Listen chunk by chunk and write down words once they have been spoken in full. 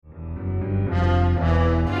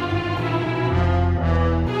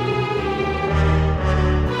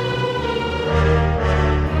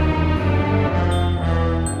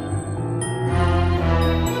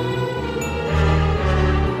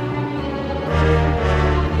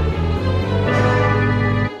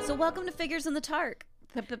Welcome to Figures in the Dark.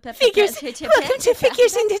 Welcome to Figures in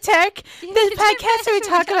the Dark, the podcast where we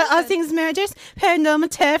talk about all things murders, paranormal,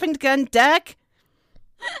 terror, and gun duck.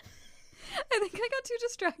 I think I got too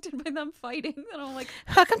distracted by them fighting, and I'm like,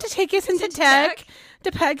 welcome to Figures in the Dark,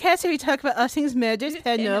 the podcast where we talk about all things murders,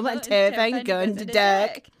 paranormal, and terrifying gun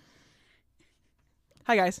duck.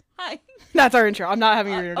 Hi, guys. Hi. That's our intro. I'm not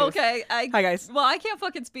having you introduce. Okay. Hi, guys. Well, I can't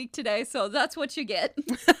fucking speak today, so that's what you get.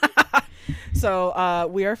 So,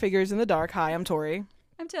 we are Figures in the Dark. Hi, I'm Tori.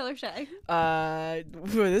 I'm Taylor Shay.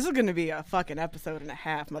 This is going to be a fucking episode and a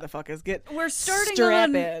half, motherfuckers. We're starting strap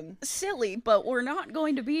on in. Silly, but we're not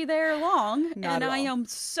going to be there long. Not at I all. am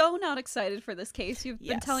so not excited for this case. You've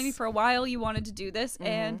been telling me for a while you wanted to do this,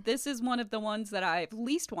 and this is one of the ones that I've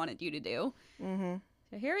least wanted you to do. Mm-hmm.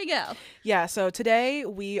 So here we go. Yeah, so today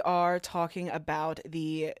we are talking about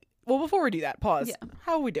well, before we do that, pause. Yeah.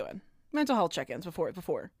 How are we doing? Mental health check-ins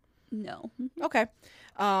before. No. Okay.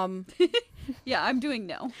 Yeah, I'm doing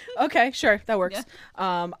no. Okay, sure. That works.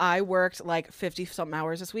 Yeah. I worked like 50-something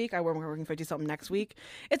hours this week. I'm working 50-something next week.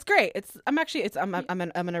 It's great. I'm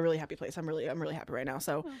in a really happy place. I'm really happy right now.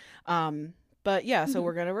 So, but yeah, so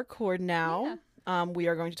we're going to record now. Yeah. We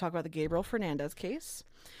are going to talk about the Gabriel Fernandez case.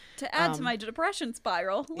 To add to my depression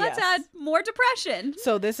spiral, let's yes. add more depression.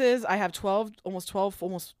 So I have 12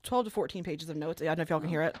 to 14 pages of notes. I don't know if y'all can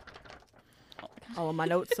hear it. All of my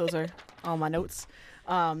notes. Those are all my notes.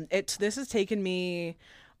 This has taken me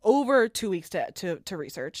over 2 weeks to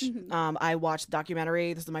research. Mm-hmm. I watched the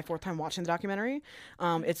documentary. This is my fourth time watching the documentary.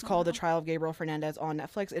 It's called The Trial of Gabriel Fernandez on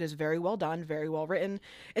Netflix. It is very well done, very well written.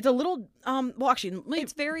 It's a little,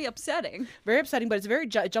 it's very upsetting. Very upsetting, but it's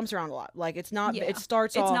it jumps around a lot. Like it's not, it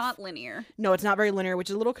starts off. It's not linear. No, it's not very linear, which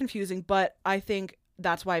is a little confusing, but I think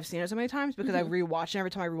that's why I've seen it so many times, because I rewatch, and every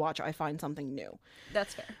time I rewatch it, I find something new.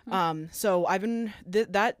 That's fair. So I've been,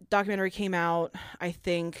 that documentary came out, I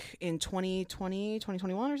think, in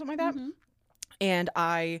 2021 or something like that. Mm-hmm. And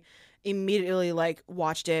I immediately,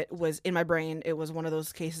 watched it, was in my brain. It was one of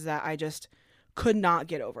those cases that I just could not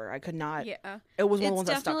get over. I could not. Yeah. It was one of the ones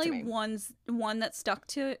that stuck to me. It's definitely one that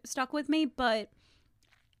stuck with me, but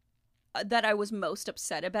that I was most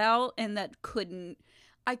upset about, and that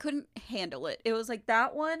I couldn't handle it. It was like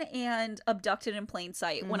that one and Abducted in Plain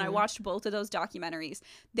Sight. When I watched both of those documentaries,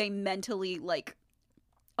 they mentally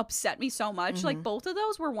upset me so much. Like both of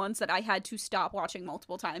those were ones that I had to stop watching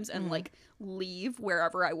multiple times and leave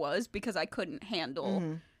wherever I was, because I couldn't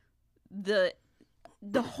handle the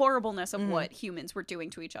horribleness of what humans were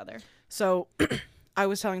doing to each other. So I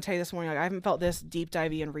was telling Tay this morning, I haven't felt this deep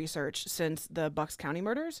dive in research since the Bucks County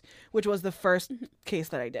murders, which was the first case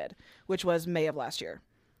that I did, which was May of last year.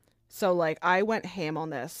 So, I went ham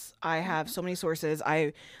on this. I have so many sources.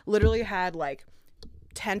 I literally had,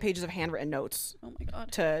 10 pages of handwritten notes. Oh, my God.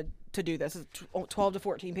 To do this. It's 12 to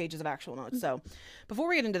 14 pages of actual notes. So, before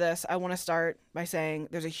we get into this, I want to start by saying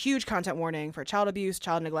there's a huge content warning for child abuse,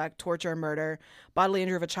 child neglect, torture, murder, bodily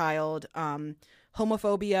injury of a child,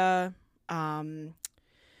 homophobia, So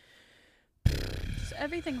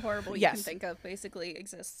everything horrible you can think of basically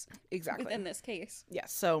exists within this case.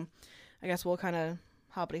 Yes. So, I guess we'll kind of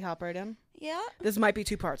hop right in. Yeah. This might be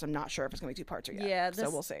 2 parts. I'm not sure if it's going to be 2 parts or yet. Yeah. So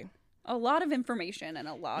we'll see. A lot of information and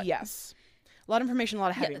a lot. Yes. A lot of information, a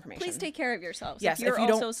lot of heavy information. Please take care of yourselves. Yes. If you're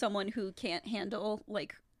also someone who can't handle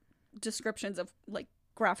descriptions of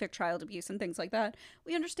graphic child abuse and things like that,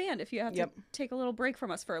 we understand if you have to take a little break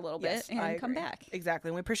from us for a little bit and come back. Exactly.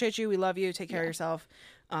 And we appreciate you. We love you. Take care of yourself.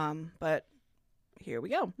 But here we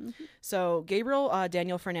go. Mm-hmm. So Gabriel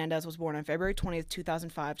Daniel Fernandez was born on February 20th,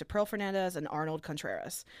 2005 to Pearl Fernandez and Arnold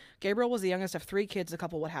Contreras. Gabriel was the youngest of 3 kids the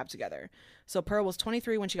couple would have together. So Pearl was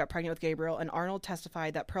 23 when she got pregnant with Gabriel, and Arnold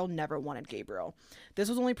testified that Pearl never wanted Gabriel. This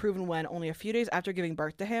was only proven when, only a few days after giving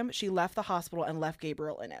birth to him, she left the hospital and left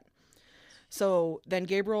Gabriel in it. So then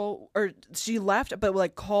she left,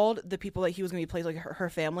 but called the people that he was going to be placed, her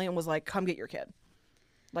family, and was like, come get your kid.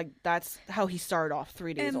 That's how he started off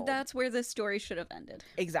 3 days old. And that's where this story should have ended.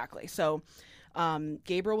 Exactly. So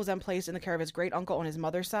Gabriel was then placed in the care of his great uncle on his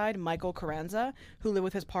mother's side, Michael Carranza, who lived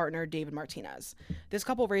with his partner, David Martinez. This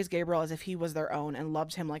couple raised Gabriel as if he was their own and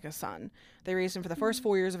loved him like a son. They raised him for the first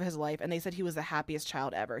 4 years of his life, and they said he was the happiest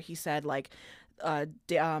child ever. He said,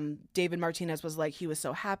 David Martinez was he was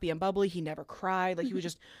so happy and bubbly. He never cried. He was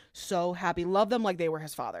just so happy. Loved them like they were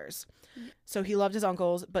his fathers. So he loved his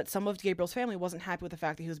uncles, but some of Gabriel's family wasn't happy with the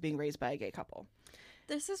fact that he was being raised by a gay couple.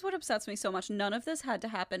 This is what upsets me so much. None of this had to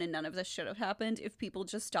happen and none of this should have happened if people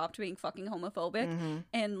just stopped being fucking homophobic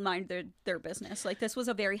and mind their business. Like, this was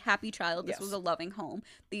a very happy child. This was a loving home.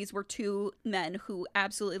 These were two men who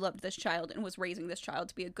absolutely loved this child and was raising this child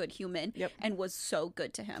to be a good human and was so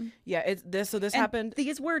good to him. Yeah, this happened.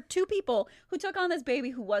 These were two people who took on this baby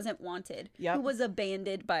who wasn't wanted, who was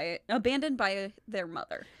abandoned by their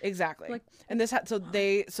mother. Exactly. Like, and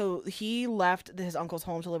so he left his uncle's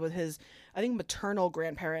home to live with his, I think, maternal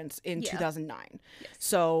grandparents in 2009. Yes.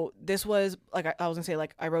 So this was, like, I was gonna say,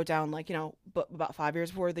 like, I wrote down, like, you know, about 5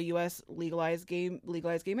 years before the U.S. legalized gay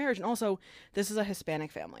marriage. And also, this is a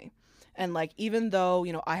Hispanic family. And, like, even though,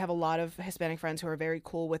 you know, I have a lot of Hispanic friends who are very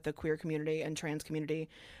cool with the queer community and trans community,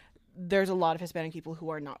 there's a lot of Hispanic people who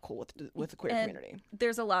are not cool with the queer community.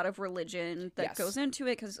 There's a lot of religion that goes into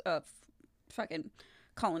it because of fucking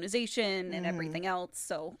colonization and everything else.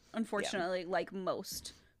 So, unfortunately, like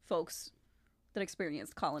most folks that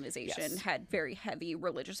experienced colonization had very heavy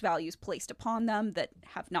religious values placed upon them that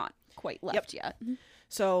have not quite left yet.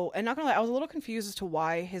 So, and not gonna lie, I was a little confused as to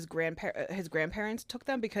why his grandparents took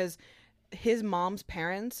them, because his mom's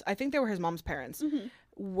parents, I think they were his mom's parents,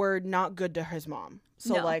 were not good to his mom.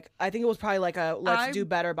 So, like, I think it was probably like a let's do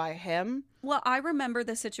better by him. Well, I remember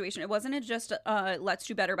this situation. It wasn't just let's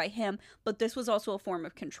do better by him, but this was also a form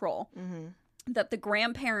of control. That the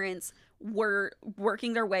grandparents were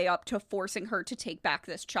working their way up to forcing her to take back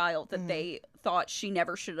this child that they thought she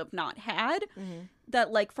never should have not had.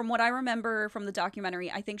 That, like, from what I remember from the documentary,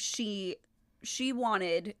 I think she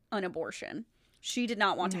wanted an abortion. She did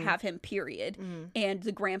not want to have him, period. And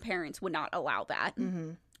the grandparents would not allow that.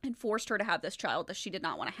 And forced her to have this child that she did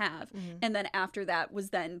not want to have. And then after that was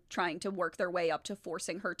then trying to work their way up to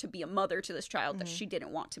forcing her to be a mother to this child that she didn't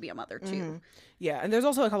want to be a mother to. Yeah, and there's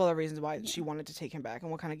also a couple of reasons why she wanted to take him back, and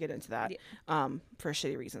we'll kind of get into that for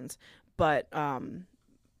shitty reasons. But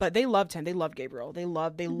they loved him. They loved Gabriel. They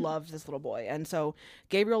loved this little boy. And so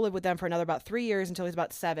Gabriel lived with them for another about 3 years until he was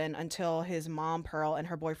about 7, until his mom, Pearl, and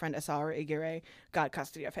her boyfriend, Asar Aguirre, got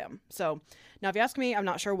custody of him. So now, if you ask me, I'm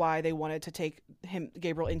not sure why they wanted to take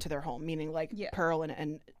Gabriel into their home, meaning, like, Pearl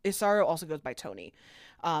and Asar also goes by Tony.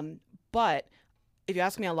 But if you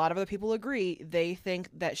ask me, a lot of other people agree. They think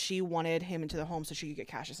that she wanted him into the home so she could get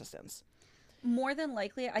cash assistance. More than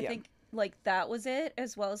likely, I think, like, that was it,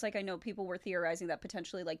 as well as, like, I know people were theorizing that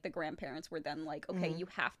potentially, like, the grandparents were then like, okay, you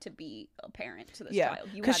have to be a parent to this child.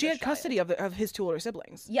 Because she had custody of his two older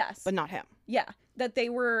siblings. Yes. But not him. Yeah. That they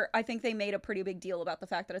were, I think they made a pretty big deal about the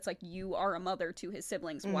fact that it's like, you are a mother to his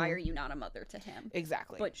siblings. Why are you not a mother to him?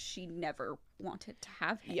 Exactly. But she never wanted to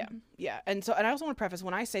have him. Yeah. Yeah. And I also want to preface,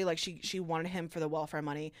 when I say, like, she wanted him for the welfare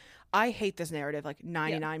money, I hate this narrative, like,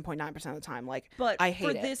 99.9% of the time. Like, but I hate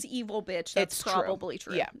for this evil bitch, that's probably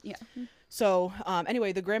true. Yeah. Yeah. So,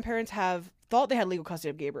 anyway, the grandparents thought they had legal custody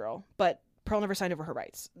of Gabriel, but Pearl never signed over her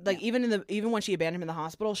rights. Like, even when she abandoned him in the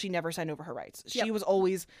hospital, she never signed over her rights. She was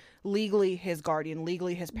always legally his guardian,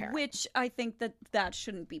 legally his parent. Which I think that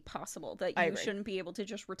shouldn't be possible. That you shouldn't be able to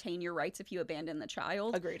just retain your rights if you abandon the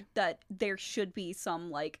child. Agreed. That there should be some,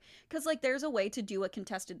 like, because, like, there's a way to do a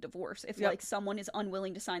contested divorce. If like someone is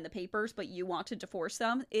unwilling to sign the papers, but you want to divorce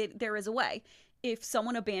them, there is a way. If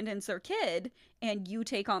someone abandons their kid and you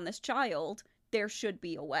take on this child, there should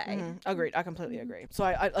be a way. Agreed. I completely agree. So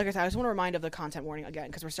I like I said, I just want to remind of the content warning again,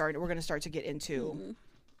 because we're going to start to get into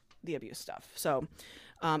the abuse stuff. So,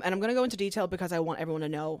 and I'm going to go into detail because I want everyone to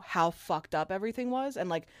know how fucked up everything was. And,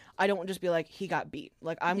 like, I don't just be like, he got beat.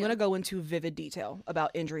 Like, I'm going to go into vivid detail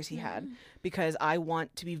about injuries he had, because I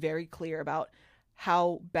want to be very clear about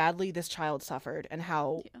how badly this child suffered and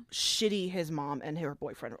how shitty his mom and her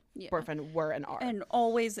boyfriend were and are. And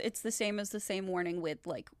always, it's the same warning with,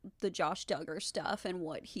 like, the Josh Duggar stuff and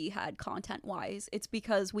what he had content-wise. It's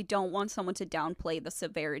because we don't want someone to downplay the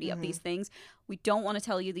severity of these things. We don't want to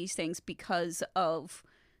tell you these things because of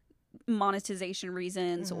monetization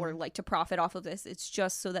reasons or, like, to profit off of this. It's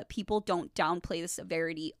just so that people don't downplay the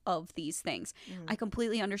severity of these things. I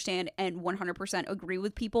completely understand and 100% agree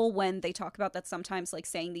with people when they talk about that sometimes, like,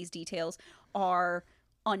 saying these details are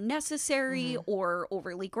unnecessary or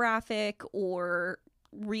overly graphic or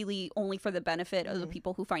really only for the benefit of the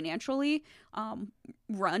people who financially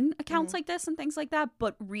run accounts like this and things like that.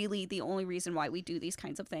 But really the only reason why we do these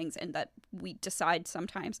kinds of things and that we decide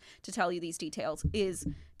sometimes to tell you these details is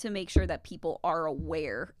to make sure that people are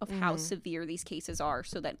aware of how severe these cases are,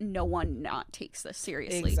 so that no one not takes this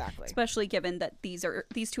seriously. Exactly. Especially given that these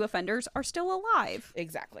two offenders are still alive.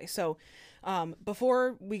 Exactly. So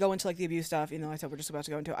before we go into, like, the abuse stuff, even though I said we're just about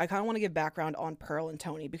to go into it, I kind of want to give background on Pearl and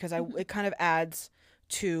Tony, because it kind of adds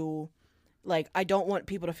to, like, I don't want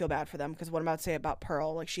people to feel bad for them, because what I'm about to say about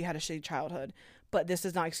Pearl, like, she had a shitty childhood, but this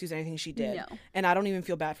does not excuse anything she did. No. And I don't even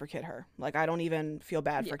feel bad for Kid Her. Like, I don't even feel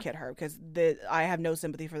bad for Kid Her, because I have no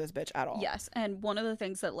sympathy for this bitch at all. Yes, and one of the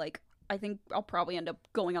things that, like, I think I'll probably end up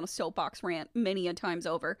going on a soapbox rant many a times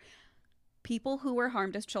over. People who were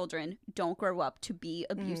harmed as children don't grow up to be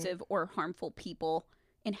abusive or harmful people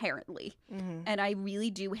inherently. And I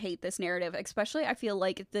really do hate this narrative. Especially, I feel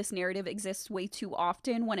like this narrative exists way too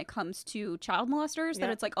often when it comes to child molesters, that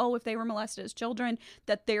it's like, oh, if they were molested as children,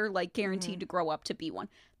 that they're like guaranteed to grow up to be one.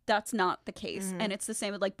 That's not the case. And it's the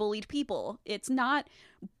same with like bullied people. It's not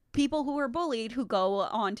people who are bullied who go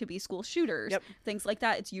on to be school shooters, things like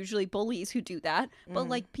that. It's usually bullies who do that. But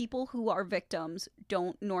like, people who are victims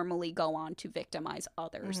don't normally go on to victimize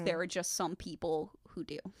others. There are just some people who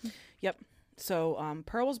do. Yep. So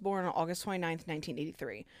Pearl was born on August 29th,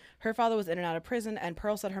 1983. Her father was in and out of prison, and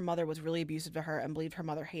Pearl said her mother was really abusive to her and believed her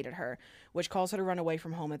mother hated her, which caused her to run away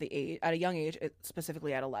from home at a young age,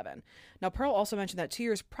 specifically at 11. Now, Pearl also mentioned that 2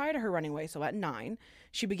 years prior to her running away, so at 9,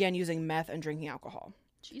 she began using meth and drinking alcohol.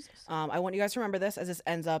 Jesus. I want you guys to remember this, as this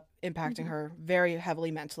ends up impacting her very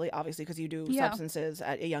heavily mentally, obviously, because you do substances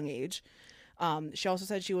at a young age. She also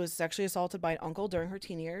said she was sexually assaulted by an uncle during her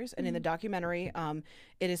teen years. And in the documentary,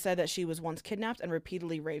 it is said that she was once kidnapped and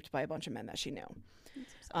repeatedly raped by a bunch of men that she knew.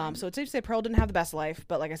 So it's safe to say Pearl didn't have the best life,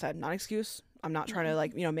 but like I said, not an excuse. I'm not trying to,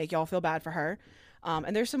 like, make y'all feel bad for her.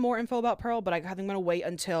 And there's some more info about Pearl, but I think I'm going to wait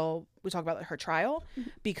until we talk about her trial,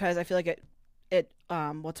 because I feel like it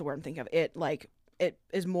what's the word I'm thinking of? It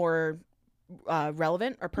is more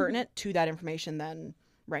relevant or pertinent to that information than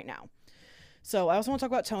right now. So I also want to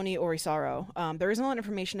talk about Tony Orisaro. There isn't a lot of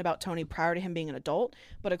information about Tony prior to him being an adult,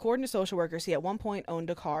 but according to social workers, he at one point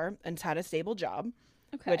owned a car and had a stable job,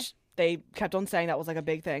 which they kept on saying that was like a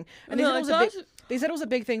big thing. And they said it was a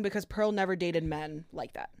big thing because Pearl never dated men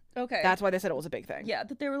like that. Okay. That's why they said it was a big thing. Yeah,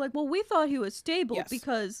 that they were like, well, we thought he was stable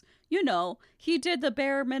because, he did the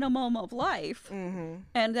bare minimum of life,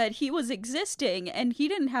 and that he was existing, and he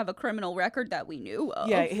didn't have a criminal record that we knew of.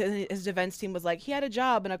 Yeah, his defense team was like, he had a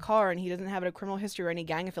job and a car, and he doesn't have a criminal history or any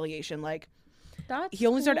gang affiliation. Like, he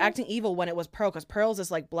only started acting evil when it was Pearl, because Pearl's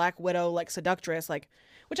this, like, black widow, like, seductress, like,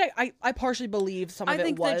 which I partially believe some of it was. I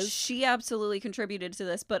think that she absolutely contributed to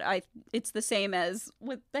this, but it's the same as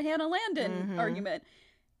with the Hannah Landon argument.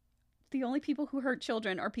 The only people who hurt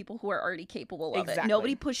children are people who are already capable of it.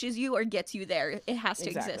 Nobody pushes you or gets you there. It has to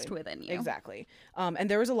exist within you. Exactly.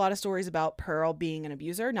 And there was a lot of stories about Pearl being an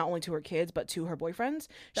abuser, not only to her kids, but to her boyfriends.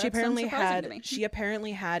 She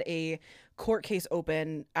apparently had a court case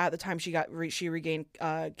open at the time she regained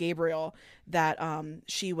Gabriel, that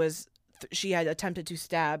she had attempted to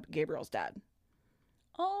stab Gabriel's dad.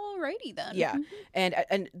 Alrighty then. Yeah. And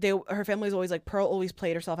her family was always like, Pearl always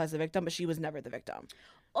played herself as the victim, but she was never the victim.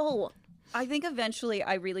 Oh, I think eventually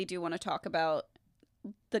I really do want to talk about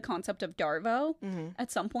the concept of Darvo at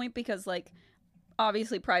some point, because, like,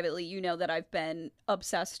 obviously privately, that I've been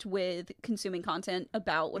obsessed with consuming content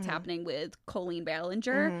about what's happening with Colleen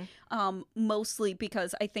Ballinger, mostly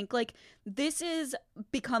because I think, like, this is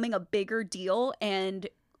becoming a bigger deal and,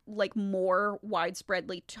 like, more widespread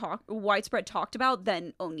talked about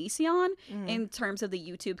than Onision in terms of the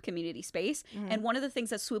YouTube community space. And one of the things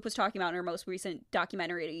that Swoop was talking about in her most recent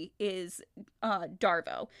documentary is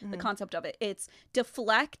Darvo, the concept of it. It's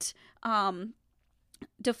deflect,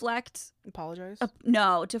 apologize.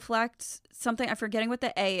 No, deflect something. I'm forgetting what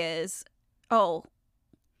the A is. Oh,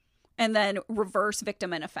 and then reverse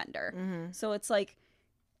victim and offender. So it's like,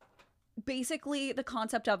 basically the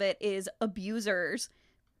concept of it is abusers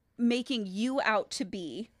making you out to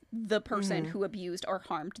be the person who abused or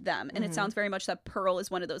harmed them. And it sounds very much that Pearl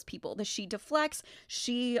is one of those people. That she deflects,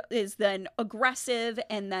 she is then aggressive,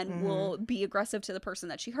 and then will be aggressive to the person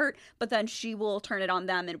that she hurt, but then she will turn it on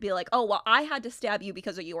them and be like, oh, well, I had to stab you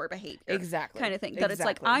because of your behavior. Exactly. Kind of thing. That it's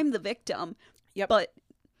like, I'm the victim. Yep. But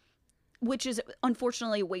which is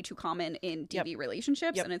unfortunately way too common in DV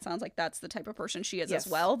relationships. And it sounds like that's the type of person she is as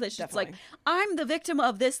well. That she's like, I'm the victim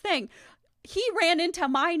of this thing. He ran into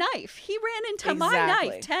my knife. He ran into my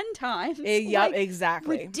knife 10 times. Yep,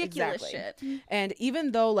 exactly. Ridiculous shit. And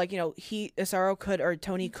even though, like, Isaro could, or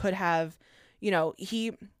Tony could have, how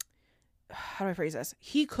do I phrase this?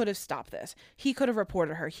 He could have stopped this. He could have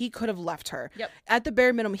reported her. He could have left her. Yep. At the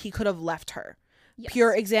bare minimum, he could have left her. Yes.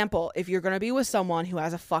 Pure example, if you're going to be with someone who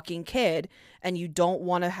has a fucking kid and you don't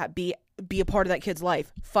want to be a part of that kid's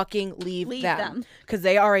life, fucking leave them. Because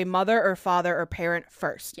they are a mother or father or parent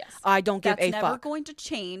first. Yes. I don't give a fuck. That's never going to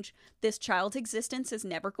change. This child's existence is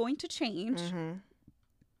never going to change.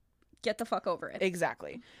 Get the fuck over it.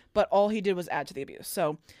 Exactly. But all he did was add to the abuse.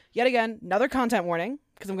 So, yet again, another content warning,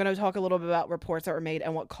 because I'm going to talk a little bit about reports that were made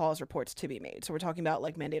and what caused reports to be made. So, we're talking about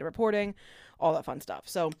like mandated reporting, all that fun stuff.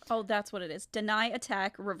 So, oh, that's what it is. Deny,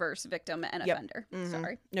 attack, reverse victim, and offender.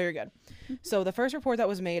 Sorry. No, you're good. So, the first report that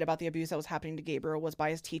was made about the abuse that was happening to Gabriel was by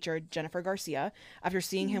his teacher, Jennifer Garcia, after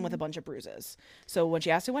seeing him with a bunch of bruises. So, when she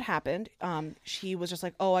asked him what happened, she was just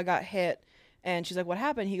like, oh, I got hit. And she's like, what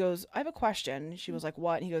happened? He goes, I have a question. She was like,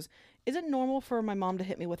 what? And he goes, is it normal for my mom to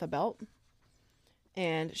hit me with a belt?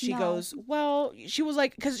 And she goes, well, she was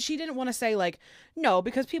like, because she didn't want to say like, no,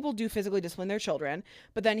 because people do physically discipline their children.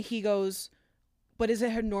 But then he goes, but is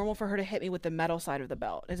it normal for her to hit me with the metal side of the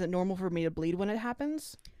belt? Is it normal for me to bleed when it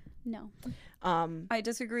happens? No. I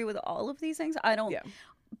disagree with all of these things. I don't,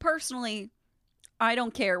 personally, I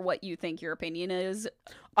don't care what you think your opinion is.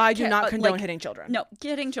 I do not condone hitting children. No,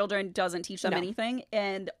 hitting children doesn't teach them anything.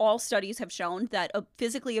 And all studies have shown that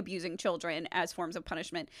physically abusing children as forms of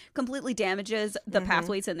punishment completely damages the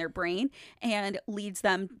pathways in their brain and leads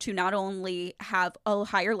them to not only have a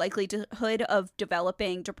higher likelihood of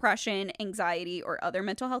developing depression, anxiety, or other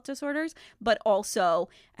mental health disorders, but also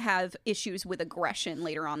have issues with aggression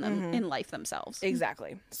later on in life themselves.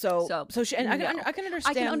 Exactly. So she, and I can understand.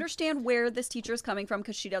 I can understand where this teacher is coming from,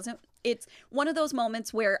 because she doesn't. It's one of those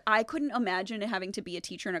moments where I couldn't imagine having to be a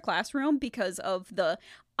teacher in a classroom because of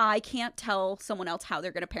I can't tell someone else how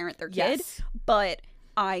they're going to parent their kid, but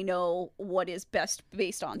I know what is best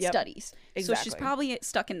based on studies. Exactly. So she's probably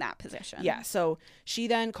stuck in that position. Yeah. So she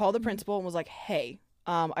then called the principal and was like, hey,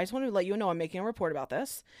 I just wanted to let you know I'm making a report about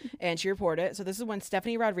this. And she reported it. So this is when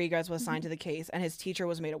Stephanie Rodriguez was assigned to the case, and his teacher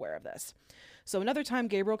was made aware of this. So another time,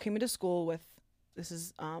 Gabriel came into school with, this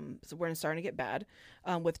is so we're starting to get bad,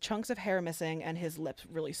 with chunks of hair missing and his lips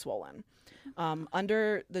really swollen.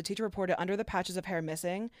 Under the teacher reported, under the patches of hair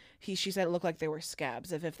missing, she said it looked like they were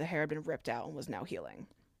scabs, if the hair had been ripped out and was now healing.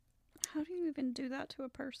 How do you even do that to a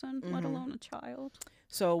person, let alone a child?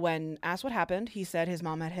 So when asked what happened, he said his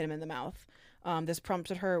mom had hit him in the mouth. This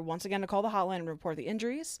prompted her once again to call the hotline and report the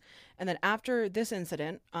injuries. And then after this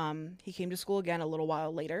incident, he came to school again a little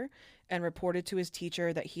while later and reported to his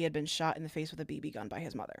teacher that he had been shot in the face with a BB gun by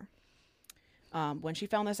his mother. When she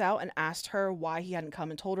found this out and asked her why he hadn't come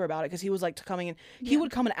and told her about it, because he was like coming in, he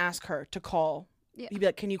would come and ask her to call. He'd be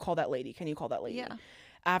like, can you call that lady? Can you call that lady? Yeah.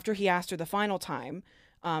 After he asked her the final time,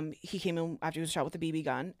 he came in after he was shot with a BB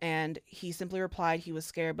gun, and he simply replied he was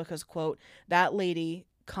scared because, quote, that lady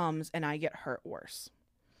comes and I get hurt worse.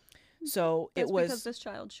 So That's it was because this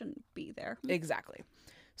child shouldn't be there. Exactly.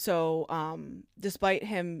 So despite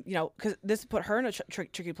him, because this put her in a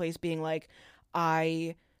tricky place, being like,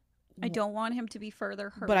 I don't want him to be further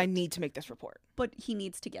hurt, but I need to make this report. But he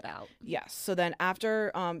needs to get out. Yes. So then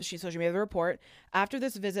after she made the report. After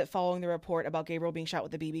this visit, following the report about Gabriel being shot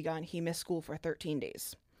with the BB gun, he missed school for 13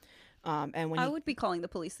 days. And when I would be calling the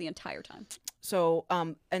police the entire time. So,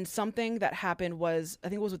 and something that happened was, I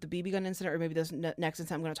think it was with the BB gun incident, or maybe this next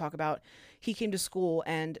incident I'm going to talk about. He came to school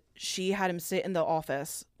and she had him sit in the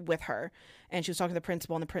office with her, and she was talking to the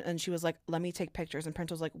principal, and she was like, let me take pictures. And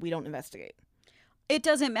principal was like, we don't investigate. It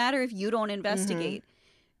doesn't matter if you don't investigate.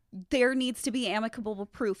 There needs to be amicable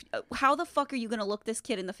proof. How the fuck are you going to look this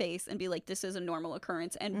kid in the face and be like, this is a normal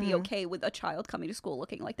occurrence, and be okay with a child coming to school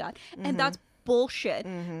looking like that? And that's bullshit,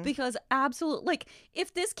 because like,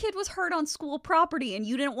 if this kid was hurt on school property and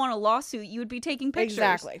you didn't want a lawsuit, you would be taking pictures.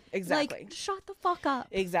 Exactly. Like, shut the fuck up.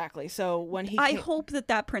 Exactly. So when I hope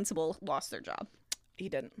that principal lost their job. He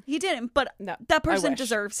didn't. He didn't, but no, that person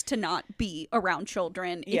deserves to not be around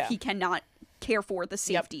children if he cannot care for the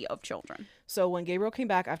safety of children. So when Gabriel came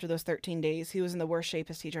back after those 13 days, he was in the worst shape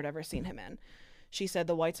his teacher had ever seen him in. She said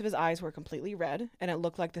the whites of his eyes were completely red, and it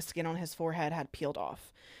looked like the skin on his forehead had peeled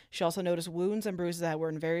off. She also noticed wounds and bruises that were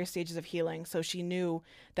in various stages of healing, so she knew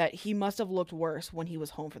that he must have looked worse when he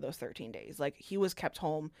was home for those 13 days. Like, he was kept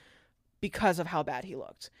home because of how bad he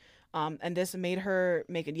looked. And this made her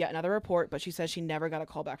make yet another report, but she says she never got a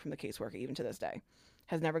call back from the caseworker, even to this day.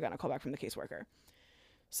 Has never gotten a call back from the caseworker.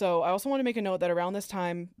 So I also want to make a note that around this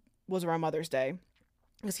time was around Mother's Day,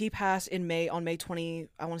 because he passed in May, on May 20,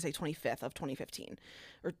 I want to say 25th of 2015,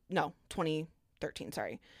 or no, 2013,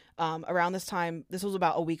 sorry. Around this time, this was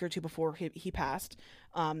about a week or two before he passed,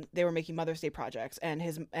 they were making Mother's Day projects, and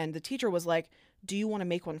the teacher was like, do you want to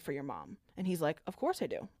make one for your mom? And he's like, of course I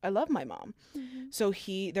do. I love my mom. So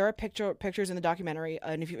there are pictures in the documentary,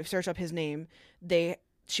 and if you search up his name,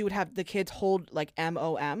 she would have the kids hold like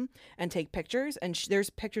MOM and take pictures, and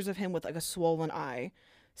there's pictures of him with like a swollen eye,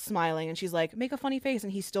 smiling, and she's like, make a funny face,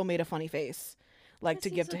 and he still made a funny face, like, to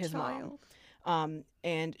give to his mom.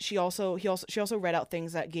 And she also read out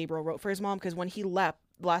things that Gabriel wrote for his mom, because when he left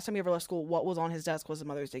the last time he ever left school, what was on his desk was a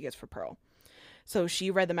Mother's Day gift for Pearl. So she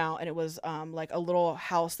read them out, and it was like a little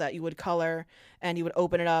house that you would color, and you would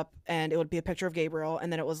open it up, and it would be a picture of Gabriel,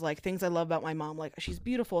 and then it was like things I love about my mom, like she's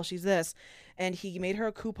beautiful, she's this, and he made her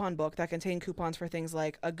a coupon book that contained coupons for things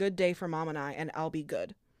like a good day for Mom and I, and I'll be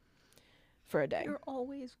good for a day. You're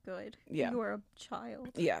always good. Yeah. You're a child.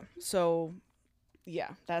 Yeah. So, yeah,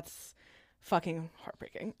 that's fucking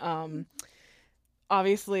heartbreaking.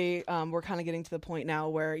 Obviously, we're kind of getting to the point now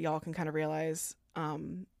where y'all can kind of realize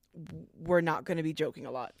we're not going to be joking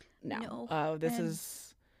a lot now. No. This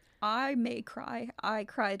is... I may cry. I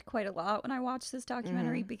cried quite a lot when I watched this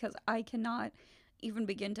documentary because I cannot even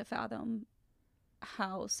begin to fathom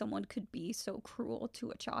how someone could be so cruel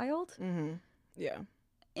to a child. Yeah.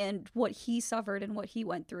 And what he suffered and what he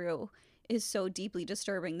went through is so deeply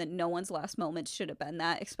disturbing that no one's last moments should have been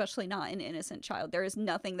that, especially not an innocent child. There is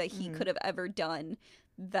nothing that he could have ever done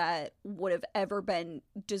that would have ever been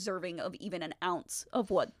deserving of even an ounce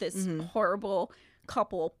of what this horrible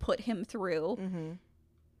couple put him through.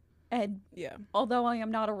 And yeah, although I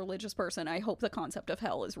am not a religious person, I hope the concept of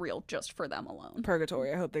hell is real just for them alone.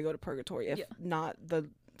 Purgatory. I hope they go to purgatory, if not the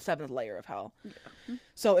 7th layer of hell. Yeah.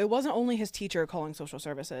 So it wasn't only his teacher calling social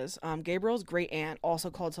services. Gabriel's great aunt also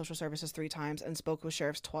called social services 3 times and spoke with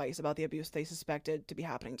sheriffs twice about the abuse they suspected to be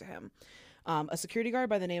happening to him. A security guard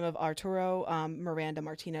by the name of Arturo Miranda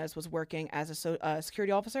Martinez was working as a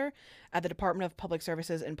security officer at the Department of Public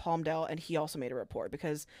Services in Palmdale, and he also made a report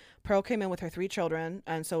because Pearl came in with her 3 children,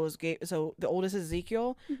 and so so the oldest is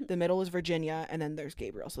Ezekiel, the middle is Virginia, and then there's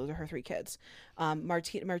Gabriel. So those are her 3 kids.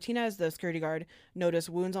 Martinez, the security guard, noticed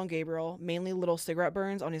wounds on Gabriel, mainly little cigarette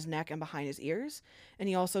burns on his neck and behind his ears, and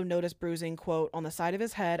he also noticed bruising, quote, on the side of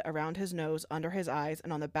his head, around his nose, under his eyes,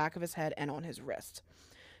 and on the back of his head and on his wrist.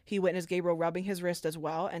 He witnessed Gabriel rubbing his wrist as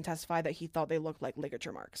well and testified that he thought they looked like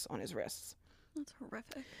ligature marks on his wrists. That's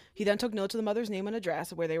horrific. He then took notes of the mother's name and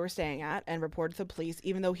address where they were staying at and reported to the police,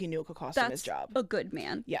 even though he knew it could cost him his job. That's a good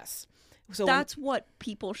man. Yes. So that's what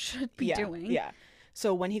people should be doing. Yeah.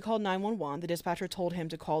 So when he called 911, the dispatcher told him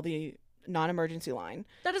to call the non-emergency line.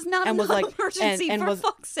 That is not an emergency, for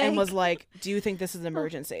fuck's sake. And was like, do you think this is an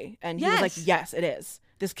emergency? And he was like, yes, it is.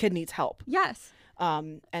 This kid needs help. Yes.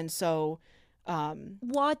 And so...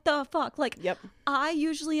 what the fuck? Like, yep. I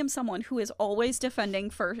usually am someone who is always defending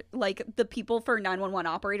for like the people for 911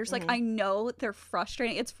 operators. Like, I know they're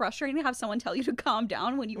frustrating. It's frustrating to have someone tell you to calm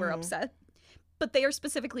down when you are upset, but they are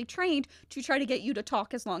specifically trained to try to get you to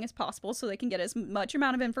talk as long as possible so they can get as much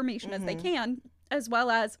amount of information as they can, as well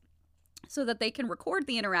as so that they can record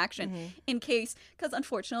the interaction in case, because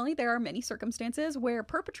unfortunately there are many circumstances where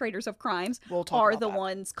perpetrators of crimes are the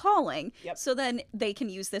ones calling. Yep. So then they can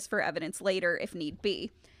use this for evidence later if need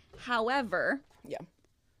be. However,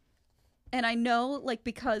 and I know, like,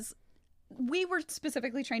 because we were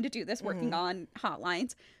specifically trained to do this working on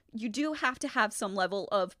hotlines, you do have to have some level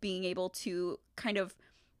of being able to kind of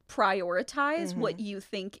prioritize what you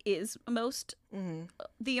think is most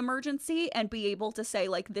the emergency and be able to say,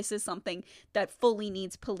 like, this is something that fully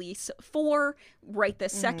needs police for right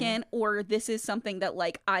this second, or this is something that,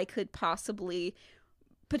 like, I could possibly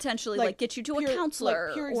potentially like get you to a counselor.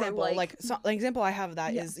 Like, pure example, an example I have of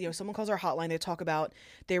that is, you know, someone calls our hotline, they talk about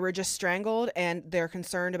they were just strangled and they're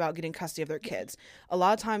concerned about getting custody of their kids. A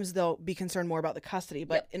lot of times they'll be concerned more about the custody,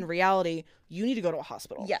 but in reality, you need to go to a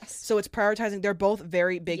hospital. Yes. So it's prioritizing. They're both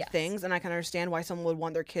very big things, and I can understand why someone would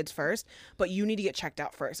want their kids first, but you need to get checked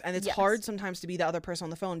out first. And it's hard sometimes to be the other person on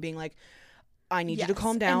the phone being like, I need you to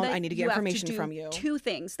calm down. I need to get information from you. 2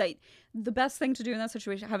 things. The best thing to do in that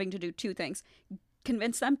situation, having to do 2 things.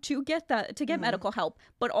 Convince them to get medical help,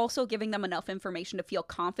 but also giving them enough information to feel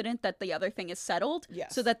confident that the other thing is settled,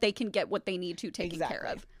 so that they can get what they need to taken care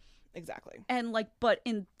of. Exactly. And but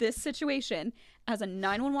in this situation, as a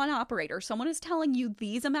 911 operator, someone is telling you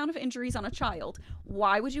these amount of injuries on a child.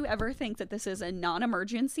 Why would you ever think that this is a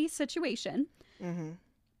non-emergency situation?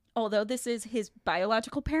 Although this is his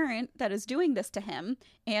biological parent that is doing this to him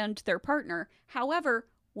and their partner. However,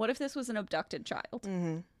 what if this was an abducted child?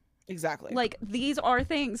 Exactly. Like, these are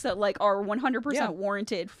things that, like, are 100%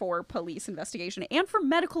 warranted for police investigation and for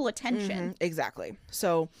medical attention. Exactly.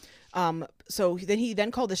 So then he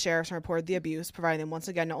called the sheriffs and reported the abuse, providing them once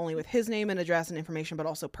again not only with his name and address and information, but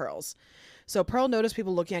also Pearl's. So Pearl noticed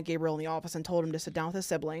people looking at Gabriel in the office and told him to sit down with his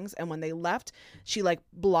siblings. And when they left, she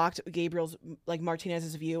blocked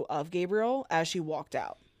Martinez's view of Gabriel as she walked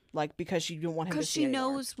out, because she didn't want him to see because she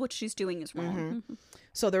anymore. knows what she's doing is wrong.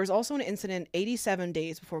 So there was also an incident 87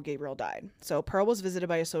 days before Gabriel died. So Pearl was visited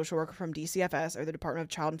by a social worker from DCFS, or the Department of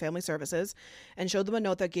Child and Family Services, and showed them a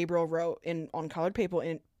note that Gabriel wrote on colored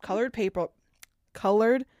paper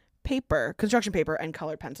construction paper, and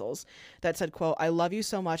colored pencils that said, quote, "I love you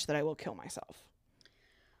so much that I will kill myself."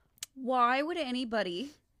 Why would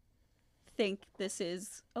anybody think this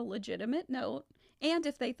is a legitimate note? And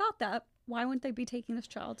if they thought that, why wouldn't they be taking this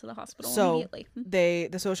child to the hospital immediately?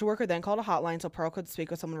 The social worker then called a hotline so Pearl could speak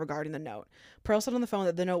with someone regarding the note. Pearl said on the phone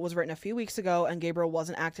that the note was written a few weeks ago and Gabriel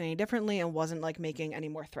wasn't acting any differently and wasn't like making any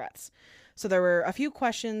more threats. So there were a few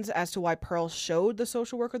questions as to why Pearl showed the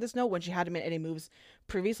social worker this note when she hadn't made any moves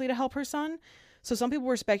previously to help her son. So some people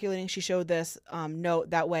were speculating she showed this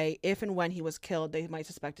note that way if and when he was killed, they might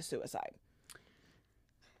suspect a suicide.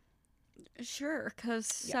 Sure, because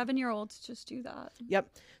 7-year-olds just do that. Yep.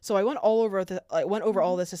 So I went over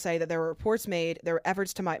all this to say that there were reports made, there were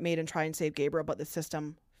efforts made and try and save Gabriel, but the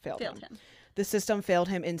system failed him. The system failed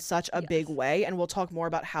him in such a big way, and we'll talk more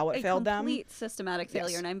about how it failed them. A complete systematic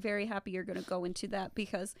failure, and I'm very happy you're going to go into that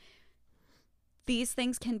because these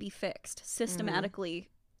things can be fixed systematically.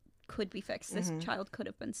 Could be fixed. This child could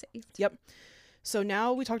have been saved. Yep. So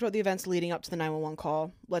now we talked about the events leading up to the 911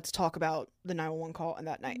 call. Let's talk about the 911 call and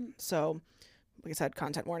that night. So, like I said,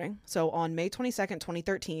 content warning. So on May 22nd,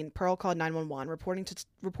 2013, Pearl called 911,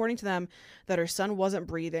 reporting to them that her son wasn't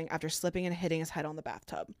breathing after slipping and hitting his head on the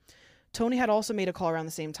bathtub. Tony had also made a call around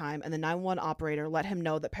the same time, and the 911 operator let him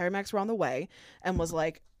know that paramedics were on the way and was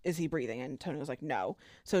like, "Is he breathing?" And Tony was like, "No."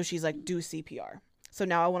 So she's like, "Do CPR." So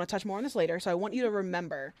now I want to touch more on this later. So I want you to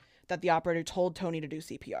remember that the operator told Tony to do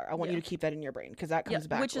CPR. I want you to keep that in your brain because that comes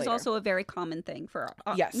back which later. is also a very common thing for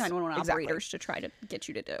 911 operators to try to get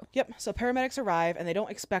you to do. Yep. So paramedics arrive and they don't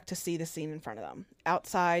expect to see the scene in front of them.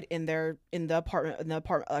 Outside in the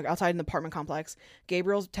apartment complex,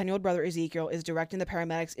 Gabriel's 10-year-old brother Ezekiel is directing the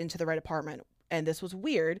paramedics into the right apartment. And this was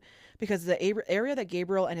weird because the area that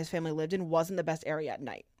Gabriel and his family lived in wasn't the best area at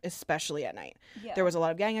night, especially at night. Yeah. There was a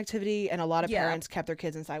lot of gang activity and a lot of parents kept their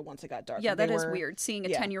kids inside once it got dark. Yeah, that is weird. Seeing a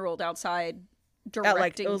 10-year-old outside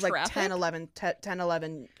directing it was traffic. Like 10,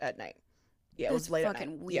 11 at night. Yeah, it was late at night.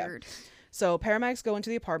 Fucking weird. Yeah. So paramedics go into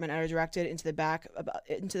the apartment and are directed into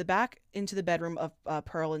the bedroom of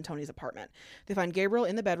Pearl and Tony's apartment. They find Gabriel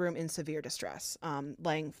in the bedroom in severe distress,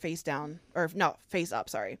 laying face up.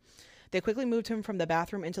 They quickly moved him from the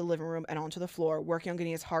bathroom into the living room and onto the floor, working on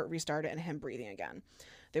getting his heart restarted and him breathing again.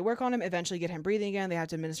 They work on him, eventually get him breathing again. They have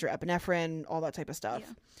to administer epinephrine, all that type of stuff.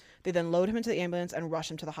 Yeah. They then load him into the ambulance and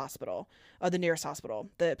rush him to the hospital, the nearest hospital.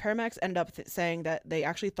 The paramedics ended up saying that they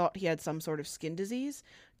actually thought he had some sort of skin disease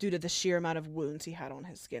due to the sheer amount of wounds he had on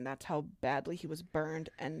his skin. That's how badly he was burned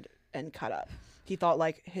and cut up. He thought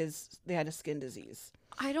like they had a skin disease.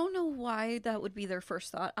 I don't know why that would be their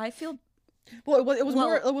first thought. I feel... Well, it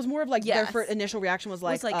was more of like their initial reaction was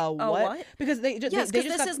like what? Because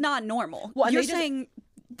this is not normal. Well, you're saying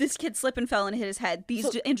this kid slipped and fell and hit his head.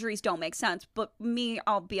 These injuries don't make sense. But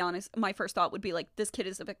I'll be honest, my first thought would be like, this kid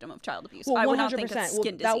is a victim of child abuse. Well, I would not think it's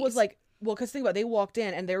skin disease. That was like, because think about it, they walked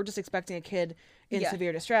in and they were just expecting a kid in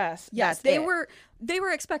severe distress. Yes, they were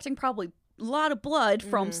expecting probably a lot of blood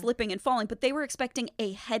from slipping and falling, but they were expecting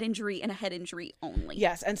a head injury and a head injury only.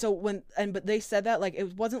 Yes, and so but they said that like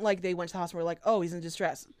it wasn't like they went to the hospital and were like, "Oh, he's in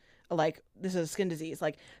distress." Like, this is a skin disease.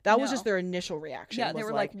 Like, that was just their initial reaction. Yeah, they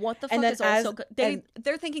were like, what the fuck is also good?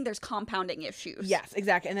 They're thinking there's compounding issues. Yes,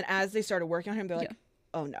 exactly. And then as they started working on him, they're like,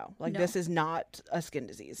 oh no, this is not a skin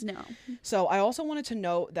disease. No. So I also wanted to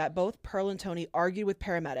note that both Pearl and Tony argued with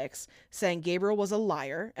paramedics, saying Gabriel was a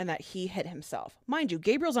liar and that he hit himself. Mind you,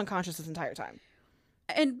 Gabriel's unconscious this entire time.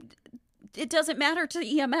 And it doesn't matter to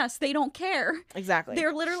the EMS. They don't care. Exactly.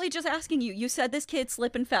 They're literally just asking you said this kid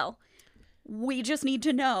slipped and fell. We just need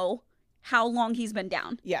to know how long he's been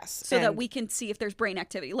down. Yes. So that we can see if there's brain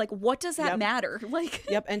activity. Like, what does that matter? Like,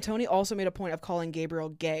 Yep. And Tony also made a point of calling Gabriel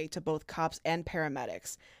gay to both cops and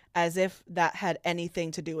paramedics, as if that had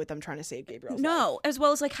anything to do with them trying to save Gabriel's life. As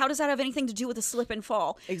well as like, how does that have anything to do with a slip and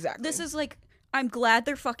fall? Exactly. This is like, I'm glad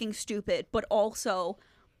they're fucking stupid, but also,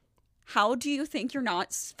 how do you think you're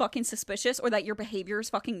not fucking suspicious or that your behavior is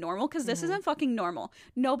fucking normal? Because this isn't fucking normal.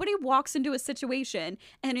 Nobody walks into a situation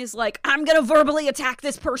and is like, I'm going to verbally attack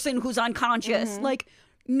this person who's unconscious. Like,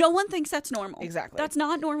 no one thinks that's normal. Exactly. That's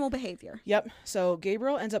not normal behavior. Yep. So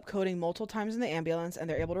Gabriel ends up coding multiple times in the ambulance and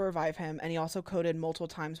they're able to revive him. And he also coded multiple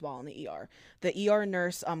times while in the ER. The ER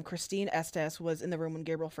nurse, Christine Estes, was in the room when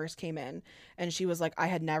Gabriel first came in. And she was like, I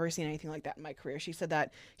had never seen anything like that in my career. She said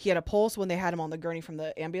that he had a pulse when they had him on the gurney from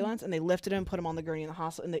the ambulance and they lifted him, put him on the gurney in the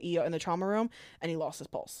hospital, in the ER, in the trauma room, and he lost his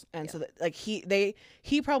pulse. And so that, like,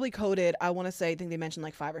 he probably coded, I want to say, I think they mentioned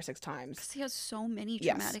like 5 or 6 times. Because he has so many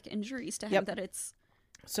traumatic injuries to him that it's...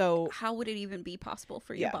 So how would it even be possible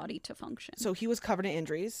for your body to function? So he was covered in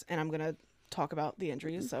injuries, and I'm going to talk about the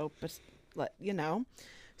injuries, so but let you know.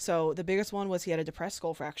 So the biggest one was he had a depressed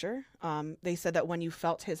skull fracture. They said that when you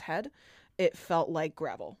felt his head, it felt like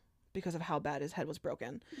gravel because of how bad his head was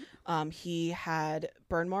broken. He had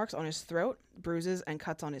burn marks on his throat, bruises and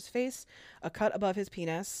cuts on his face, a cut above his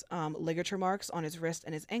penis, ligature marks on his wrist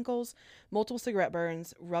and his ankles, multiple cigarette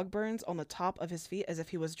burns, rug burns on the top of his feet as if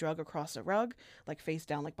he was drug across a rug, like face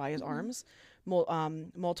down, like by his arms.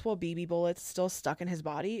 Multiple BB bullets still stuck in his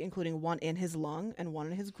body, including one in his lung and one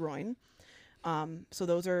in his groin. So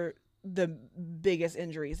those are the biggest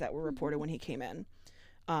injuries that were reported when he came in.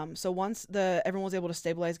 So once everyone was able to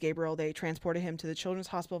stabilize Gabriel, they transported him to the Children's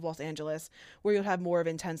Hospital of Los Angeles, where you'll have more of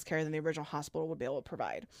intense care than the original hospital would be able to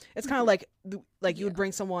provide. It's kind of like you would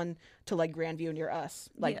bring someone to like Grandview near us,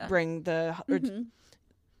 like bring the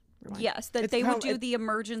yes, that they would do the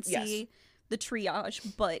emergency, the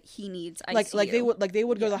triage, but he needs ICU. Like they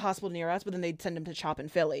would go to the hospital near us, but then they'd send him to Chop in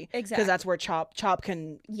Philly, exactly, because that's where Chop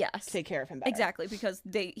can take care of him better. Exactly, because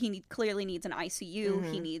clearly needs an ICU.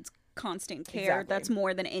 He needs constant care. Exactly. That's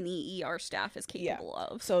more than any ER staff is capable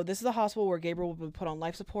of. So this is the hospital where Gabriel would be put on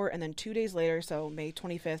life support, and then 2 days later, so May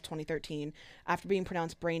 25th, 2013, after being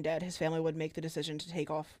pronounced brain dead, his family would make the decision to take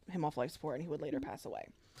him off life support, and he would later pass away.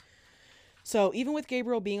 So even with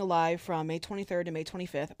Gabriel being alive from May 23rd to May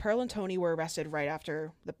 25th, Pearl and Tony were arrested right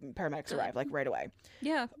after the paramedics arrived, like right away.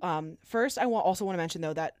 Yeah. First, I also want to mention,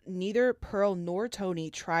 though, that neither Pearl nor Tony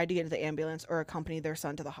tried to get into the ambulance or accompany their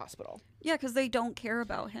son to the hospital. Yeah, because they don't care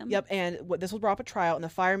about him. Yep, and this was brought up at trial, and the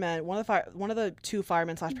firemen, one of the two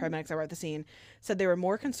firemen / paramedics that were at the scene, said they were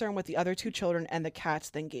more concerned with the other two children and the cats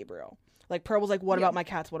than Gabriel. Like, Pearl was like, "What about my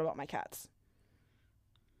cats? What about my cats?"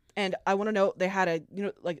 And I want to know, they had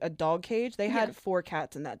a dog cage. They had 4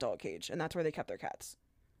 cats in that dog cage, and that's where they kept their cats.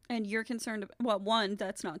 And you're concerned, one,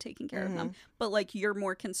 that's not taking care of them, but like you're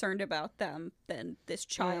more concerned about them than this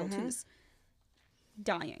child who's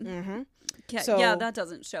dying. So, yeah, that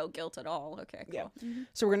doesn't show guilt at all. Okay, cool. Yeah.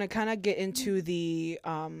 So we're going to kind of get into the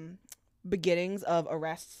beginnings of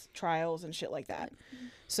arrests, trials, and shit like that.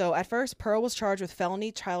 So at first, Pearl was charged with felony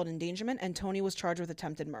child endangerment, and Tony was charged with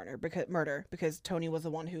attempted murder because Tony was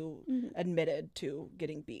the one who admitted to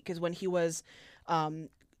getting beat. Because when he was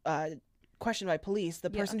questioned by police, the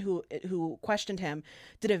person who questioned him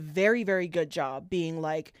did a very, very good job being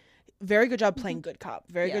like, very good job playing good cop,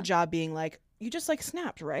 very good job being like, you just like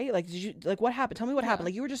snapped, right? Like, did you, like, what happened? Tell me what happened.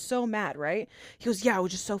 Like, you were just so mad, right? He goes, yeah, I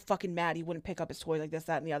was just so fucking mad. He wouldn't pick up his toys, like this,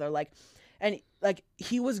 that, and the other. Like, and like,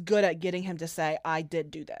 he was good at getting him to say, I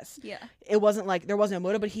did do this. Yeah. It wasn't like there wasn't a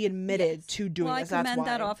motive, but he admitted to doing this. I commend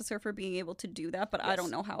that officer for being able to do that, but I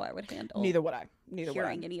don't know how I would handle. Neither would I.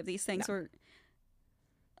 Hearing any of these things. No. Or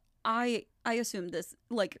I assume this,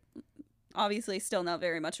 like, obviously still not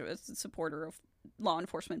very much of a supporter of law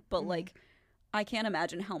enforcement, but like, I can't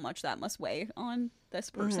imagine how much that must weigh on this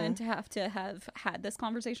person to have had this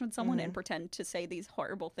conversation with someone and pretend to say these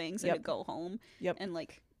horrible things and to go home and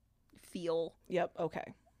like feel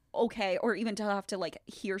okay, or even to have to like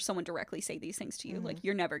hear someone directly say these things to you. Like,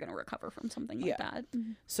 you're never going to recover from something like that.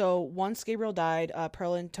 So once Gabriel died,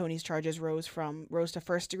 Pearl and Tony's charges rose to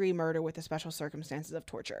first-degree murder with the special circumstances of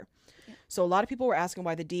torture. So a lot of people were asking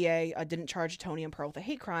why the DA didn't charge Tony and Pearl with a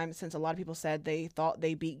hate crime, since a lot of people said they thought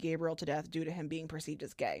they beat Gabriel to death due to him being perceived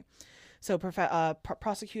as gay. So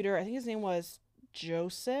prosecutor, I think his name was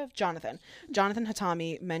Jonathan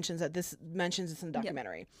Hatami mentions this in the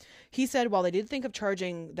documentary. He said while they did think of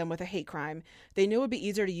charging them with a hate crime, they knew it would be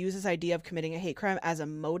easier to use this idea of committing a hate crime as a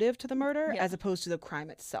motive to the murder as opposed to the crime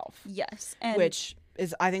itself. Yes. And which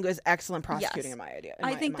is, I think, is excellent prosecuting in my idea.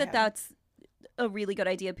 I think that's a really good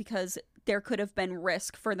idea, because there could have been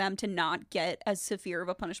risk for them to not get as severe of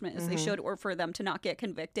a punishment as they should, or for them to not get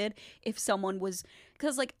convicted if someone was,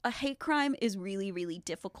 because like a hate crime is really, really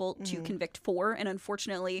difficult to convict for. And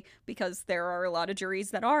unfortunately, because there are a lot of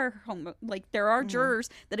juries that are there are jurors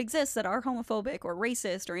that exist that are homophobic or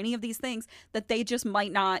racist or any of these things, that they just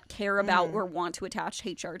might not care about or want to attach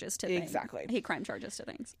hate charges to things. Exactly. Hate crime charges to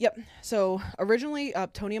things. Yep. So originally,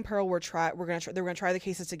 Tony and Pearl they were going to try the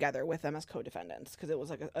cases together with them as co-defendants, because it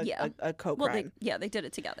was like a co-crime. Well, they did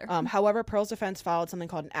it together. However, Pearl's defense filed something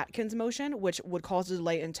called an Atkins motion, which would cause a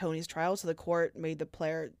delay in Tony's trial, so the court made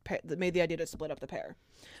the idea to split up the pair.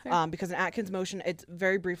 Because an Atkins motion, it's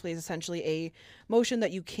very briefly, is essentially a motion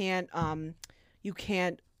that you can't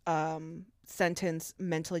sentence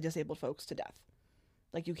mentally disabled folks to death.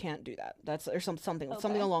 Like, you can't do that. That's or something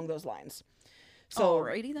along those lines. So,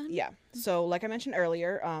 alrighty then. Yeah. So, like I mentioned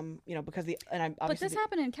earlier, because but this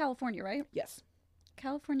happened in California, right? Yes.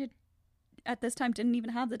 California at this time didn't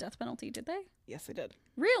even have the death penalty, did they? Yes, they did.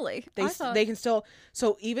 Really? They can still,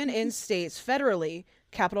 so even in states federally,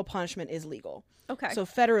 capital punishment is legal. Okay. So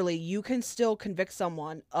federally, you can still convict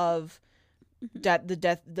someone of a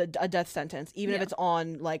death sentence, even if it's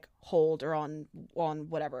on like hold or on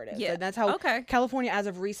whatever it is. Yeah. And that's how Okay. California, as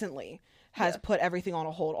of recently, has put everything on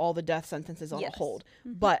a hold, all the death sentences on a hold.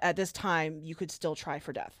 But at this time, you could still try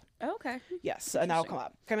for death. Okay. Yes, and that'll come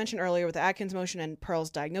up. Like I mentioned earlier with the Atkins motion and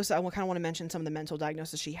Pearl's diagnosis, I kind of want to mention some of the mental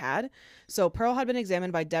diagnosis she had. So Pearl had been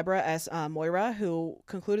examined by Deborah S. Moira, who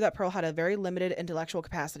concluded that Pearl had a very limited intellectual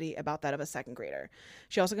capacity, about that of a second grader.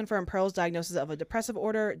 She also confirmed Pearl's diagnosis of a depressive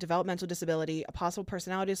order, developmental disability, a possible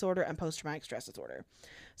personality disorder, and post-traumatic stress disorder.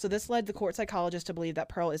 So this led the court psychologist to believe that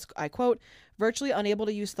Pearl is, I quote, virtually unable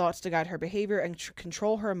to use thoughts to guide her behavior and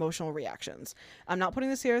control her emotional reactions. I'm not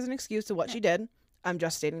putting this here as an excuse to what she did. I'm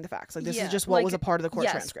just stating the facts. Like, this is just what was a part of the court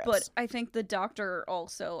transcripts. But I think the doctor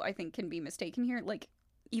also, I think, can be mistaken here. Like,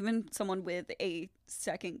 even someone with a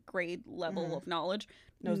second grade level of knowledge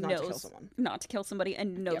knows not to kill someone. Not to kill somebody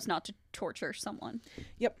and knows not to torture someone.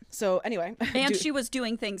 Yep. So anyway. And she was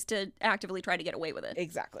doing things to actively try to get away with it.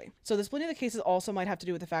 Exactly. So the splitting of the cases also might have to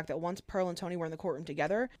do with the fact that once Pearl and Tony were in the courtroom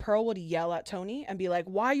together, Pearl would yell at Tony and be like,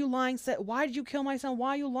 why are you lying? Why did you kill my son? Why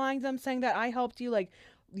are you lying to them, saying that I helped you? Like,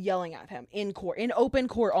 yelling at him in court, in open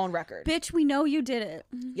court, on record. Bitch, we know you did it.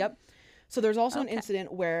 Yep. So there's also an incident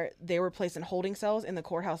where they were placed in holding cells in the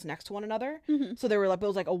courthouse next to one another. So they were like, it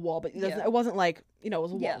was like a wall, but it wasn't like, it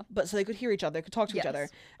was a wall. But so they could hear each other, they could talk to each other,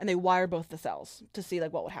 and they wired both the cells to see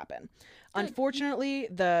like what would happen. Unfortunately,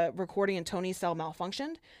 the recording in Tony's cell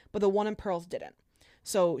malfunctioned, but the one in Pearl's didn't.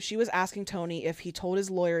 So she was asking Tony if he told his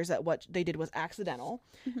lawyers that what they did was accidental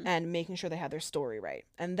and making sure they had their story right.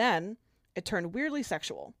 And then it turned weirdly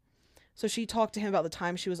sexual. So she talked to him about the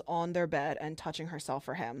time she was on their bed and touching herself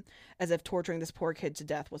for him, as if torturing this poor kid to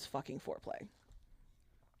death was fucking foreplay.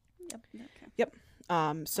 Yep. Okay. Yep.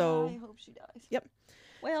 So I hope she dies. Yep.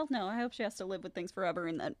 Well, no, I hope she has to live with things forever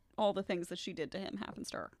and that all the things that she did to him happens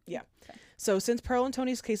to her. Yeah. Okay. So since Pearl and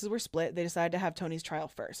Tony's cases were split, they decided to have Tony's trial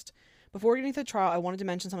first. Before getting to the trial, I wanted to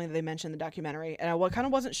mention something that they mentioned in the documentary, and I kind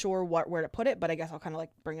of wasn't sure where to put it, but I guess I'll kind of like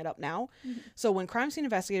bring it up now. So when crime scene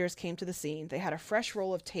investigators came to the scene, they had a fresh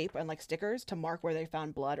roll of tape and like stickers to mark where they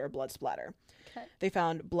found blood or blood splatter. Okay. They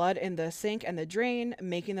found blood in the sink and the drain,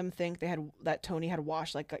 making them think that Tony had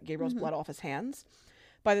washed like Gabriel's blood off his hands.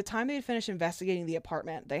 By the time they had finished investigating the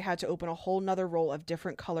apartment, they had to open a whole nother roll of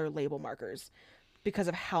different color label markers because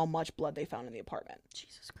of how much blood they found in the apartment.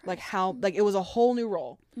 Jesus Christ. It was a whole new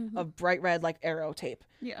roll of bright red like arrow tape.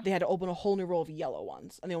 Yeah. They had to open a whole new roll of yellow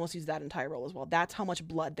ones, and they almost used that entire roll as well. That's how much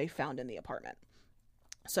blood they found in the apartment.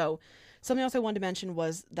 So something else I wanted to mention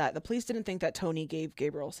was that the police didn't think that Tony gave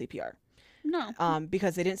Gabriel CPR. No.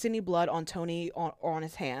 Because they didn't see any blood on Tony or on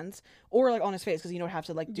his hands or like on his face, because would have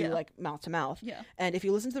to like do like mouth to mouth. Yeah. And if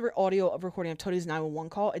you listen to the audio of recording of Tony's 911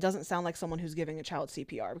 call, it doesn't sound like someone who's giving a child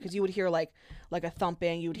CPR, because you would hear like a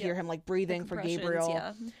thumping, you would hear him like breathing for Gabriel.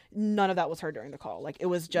 Yeah. None of that was heard during the call. Like it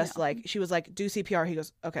was just like she was like, do CPR. He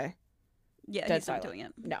goes, okay. Yeah, Dead he's silent. not doing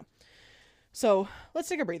it. No. So let's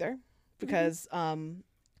take a breather, because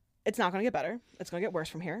it's not going to get better. It's going to get worse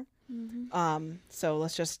from here. So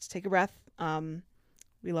let's just take a breath.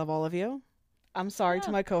 We love all of you. I'm sorry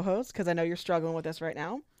to my co-host, because I know you're struggling with this right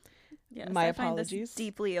now. Yes, my I find apologies. this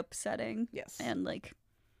deeply upsetting. Yes. And like,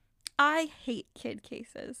 I hate kid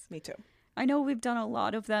cases. Me too. I know we've done a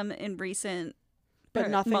lot of them in recent But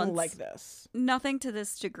nothing months. like this. Nothing to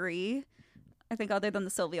this degree. I think other than the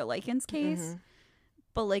Sylvia Likens case.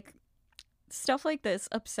 But like, stuff like this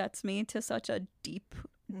upsets me to such a deep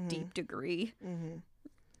degree.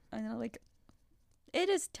 I know, like, it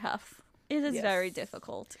is tough. It is very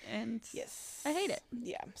difficult, and I hate it.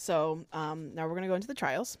 Yeah. So now we're going to go into the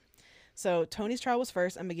trials. So Tony's trial was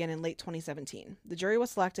first and began in late 2017. The jury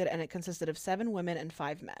was selected, and it consisted of 7 women and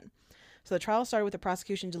 5 men. So the trial started with the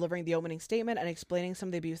prosecution delivering the opening statement and explaining some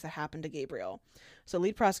of the abuse that happened to Gabriel. So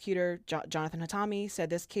lead prosecutor Jonathan Hatami said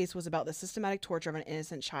this case was about the systematic torture of an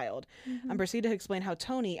innocent child, and proceeded to explain how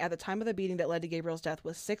Tony, at the time of the beating that led to Gabriel's death,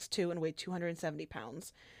 was 6'2" and weighed 270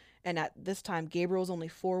 pounds. And at this time, Gabriel was only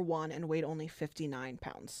 4'1" and weighed only 59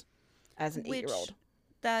 pounds as an 8-year-old.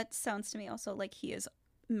 That sounds to me also like he is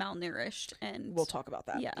malnourished, and we'll talk about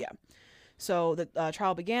that. Yeah. So the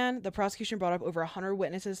trial began. The prosecution brought up over 100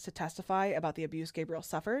 witnesses to testify about the abuse Gabriel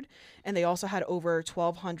suffered, and they also had over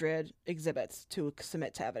 1,200 exhibits to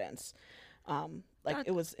submit to evidence.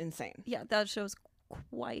 It was insane. Yeah, that shows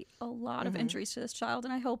quite a lot of injuries to this child,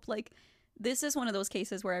 and I hope, like, this is one of those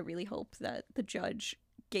cases where I really hope that the judge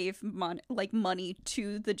gave money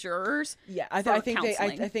to the jurors. Yeah, I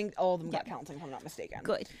think all of them got counseling, if I'm not mistaken.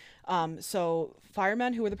 Good. So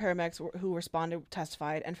firemen who were the paramedics who responded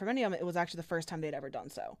testified, and for many of them, it was actually the first time they'd ever done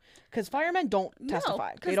so. Because firemen don't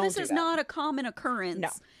testify. Because this is not a common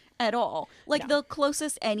occurrence at all. Like, the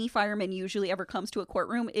closest any fireman usually ever comes to a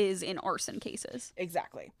courtroom is in arson cases.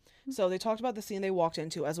 Exactly. So they talked about the scene they walked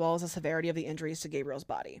into, as well as the severity of the injuries to Gabriel's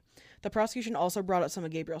body. The prosecution also brought up some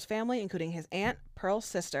of Gabriel's family, including his aunt, Pearl's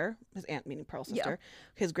sister, his aunt meaning Pearl's sister,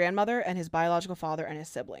 his grandmother, and his biological father and his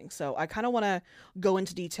siblings. So I kind of want to go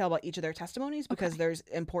into detail about each of their testimonies because there's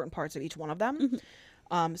important parts of each one of them.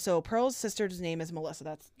 So Pearl's sister's name is Melissa.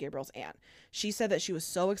 That's Gabriel's aunt. She said that she was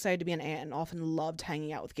so excited to be an aunt and often loved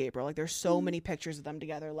hanging out with Gabriel. Like, there's so many pictures of them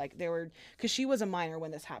together. Like, they were, because she was a minor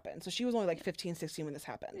when this happened. So she was only like 15, 16 when this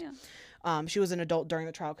happened. She was an adult during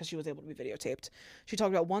the trial because she was able to be videotaped. She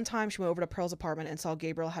talked about one time she went over to Pearl's apartment and saw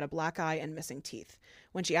Gabriel had a black eye and missing teeth.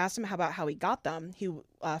 When she asked him about how he got them, he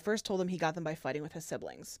first told him he got them by fighting with his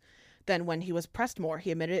siblings. Then when he was pressed more,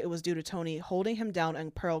 he admitted it was due to Tony holding him down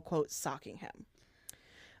and Pearl, quote, socking him.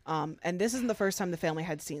 And this isn't the first time the family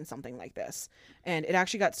had seen something like this. And it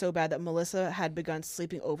actually got so bad that Melissa had begun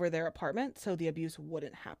sleeping over their apartment so the abuse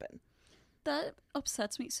wouldn't happen. That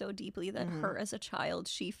upsets me so deeply that her as a child,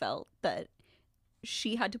 she felt that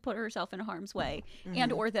she had to put herself in harm's way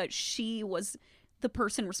and or that she was the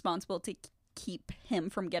person responsible to keep him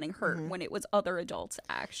from getting hurt when it was other adults'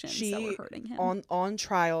 actions that were hurting him. On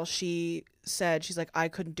trial, she said, she's like, I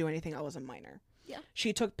couldn't do anything. I was a minor. Yeah.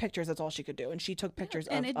 She took pictures. That's all she could do. And she took pictures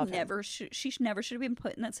of him. She never should have been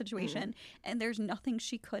put in that situation. And there's nothing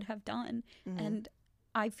she could have done. And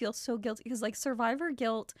I feel so guilty because, like, survivor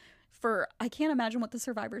guilt I can't imagine what the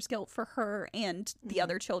survivor's guilt for her and the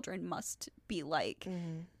other children must be like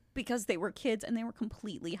because they were kids and they were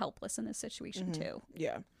completely helpless in this situation too.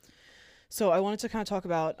 Yeah. So I wanted to kind of talk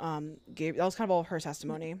about Gabe. That was kind of all of her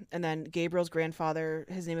testimony. And then Gabriel's grandfather,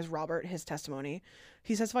 his name is Robert, his testimony.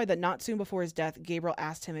 He testified that not soon before his death, Gabriel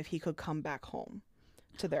asked him if he could come back home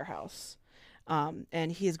to their house.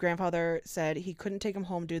 And his grandfather said he couldn't take him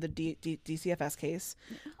home due to the DCFS case.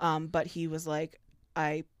 But he was like,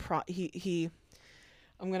 we're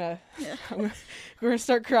gonna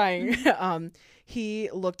start crying. He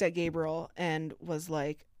looked at Gabriel and was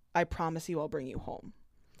like, I promise you I'll bring you home.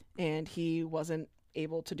 And he wasn't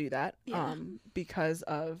able to do that because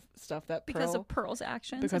of stuff that of Pearl's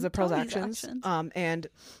actions. Because of Pearl's actions. And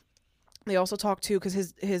they also talked to, because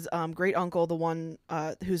his great uncle, the one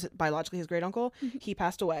who's biologically his great uncle, he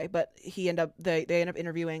passed away, but they end up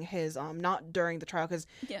interviewing his not during the trial because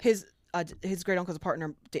his great uncle's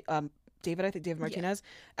partner, David Martinez,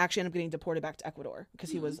 actually ended up getting deported back to Ecuador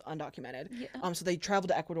because he was undocumented. So they traveled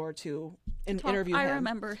to Ecuador to interview him. I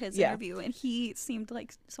remember his interview, and he seemed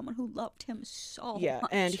like someone who loved him so much.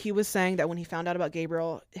 And he was saying that when he found out about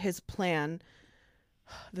Gabriel, his plan,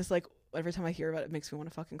 this, like, every time I hear about it, it makes me want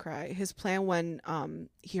to fucking cry. His plan when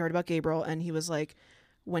he heard about Gabriel, and he was like,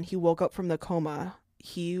 when he woke up from the coma,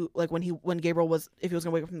 when Gabriel was, if he was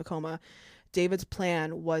gonna wake up from the coma, David's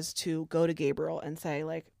plan was to go to Gabriel and say,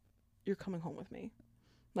 like, you're coming home with me.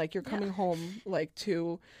 Like, you're coming home, like,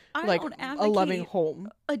 to, like, a loving home.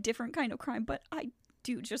 A different kind of crime, but I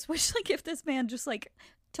do just wish, like, if this man just, like,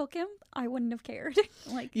 took him, I wouldn't have cared.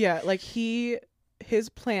 Like, yeah, like, his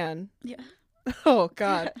plan. Yeah. Oh,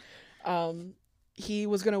 God. He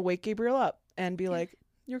was going to wake Gabriel up and be like,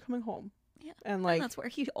 you're coming home. Yeah. And, like, and that's where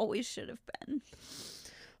he always should have been.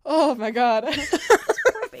 Oh, my God. This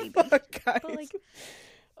poor baby. Oh, guys. But, like,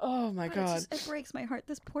 oh my God. It breaks my heart.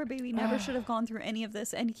 This poor baby never should have gone through any of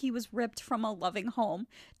this, and he was ripped from a loving home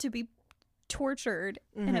to be tortured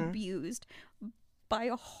and abused by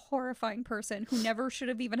a horrifying person who never should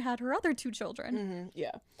have even had her other two children.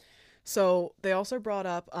 Yeah. So they also brought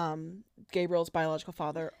up Gabriel's biological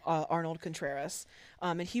father, Arnold Contreras,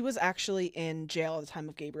 and he was actually in jail at the time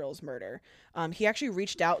of Gabriel's murder. He actually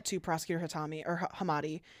reached out to prosecutor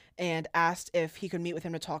Hamadi and asked if he could meet with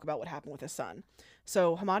him to talk about what happened with his son.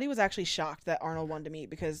 So Hamadi was actually shocked that Arnold wanted to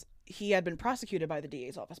meet because he had been prosecuted by the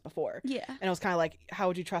DA's office before. Yeah. And it was kind of like, how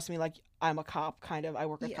would you trust me? Like, I'm a cop, kind of. I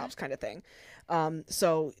work with cops, kind of thing.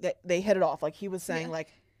 So they hit it off. Like, he was saying, like,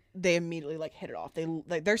 they immediately, like, hit it off.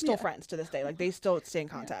 They're still friends to this day. Like, they still stay in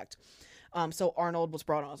contact. So Arnold was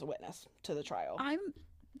brought on as a witness to the trial.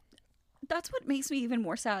 That's what makes me even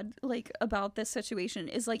more sad, like, about this situation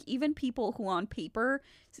is, like, even people who on paper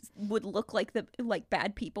would look like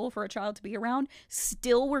bad people for a child to be around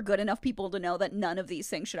still were good enough people to know that none of these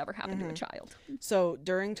things should ever happen to a child. So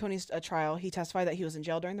during Tony's trial, he testified that he was in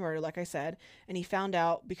jail during the murder, like I said, and he found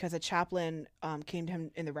out because a chaplain came to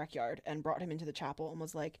him in the rec yard and brought him into the chapel and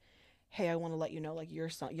was like, hey, I want to let you know, like, your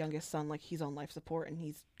youngest son, like, he's on life support and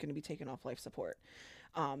he's going to be taken off life support.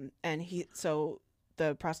 And so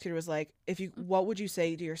the prosecutor was like, what would you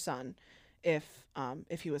say to your son if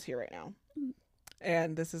he was here right now?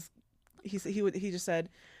 And this is, he just said,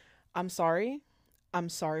 I'm sorry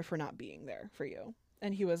for not being there for you.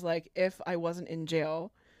 And he was like, if I wasn't in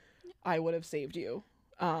jail, I would have saved you.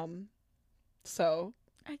 So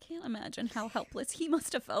I can't imagine how helpless he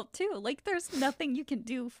must have felt too. Like, there's nothing you can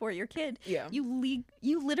do for your kid. Yeah.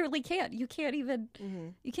 You literally can't. You can't even. Mm-hmm.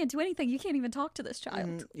 You can't do anything. You can't even talk to this child.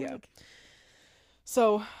 Mm-hmm. Yeah. Like,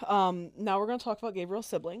 so now we're going to talk about Gabriel's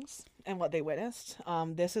siblings and what they witnessed.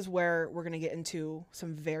 This is where we're going to get into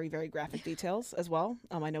some very, very graphic details as well.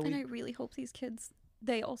 I really hope these kids,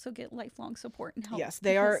 they also get lifelong support and help. Yes,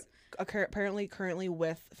 they are apparently currently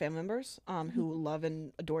with family members who love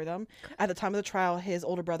and adore them. At the time of the trial, his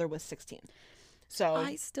older brother was 16. So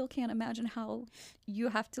I still can't imagine how you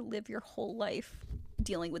have to live your whole life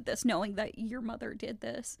dealing with this, knowing that your mother did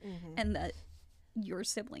this and that your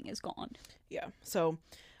sibling is gone. Yeah. So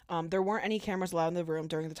there weren't any cameras allowed in the room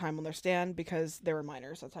during the time on their stand because they were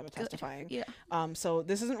minors at the time of testifying. Yeah. So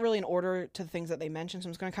this isn't really in order to the things that they mentioned. So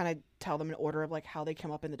I'm just going to kind of tell them in order of like how they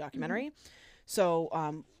come up in the documentary.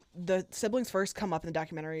 So the siblings first come up in the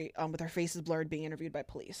documentary with their faces blurred, being interviewed by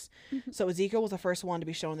police. So Ezekiel was the first one to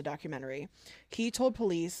be shown in the documentary. He told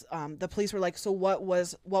police, the police were like, so what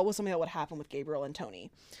was something that would happen with Gabriel and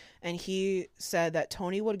Tony? And he said that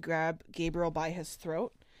Tony would grab Gabriel by his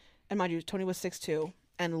throat. And mind you, Tony was 6'2",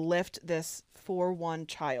 and lift this 4'1"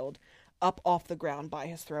 child up off the ground by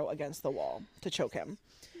his throat against the wall to choke him.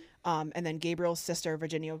 And then Gabriel's sister,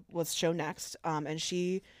 Virginia, was shown next. And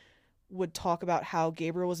she would talk about how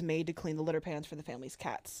Gabriel was made to clean the litter pans for the family's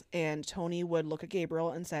cats. And Tony would look at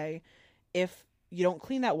Gabriel and say, if you don't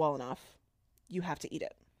clean that well enough, you have to eat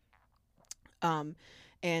it.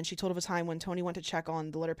 And she told of a time when Tony went to check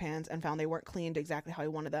on the litter pans and found they weren't cleaned exactly how he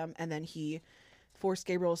wanted them. And then he forced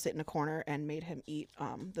Gabriel to sit in a corner and made him eat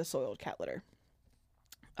the soiled cat litter.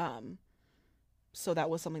 So that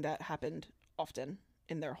was something that happened often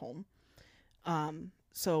in their home.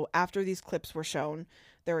 So after these clips were shown,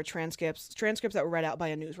 there were transcripts that were read out by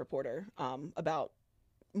a news reporter about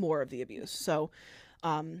more of the abuse. So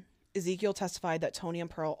Ezekiel testified that Tony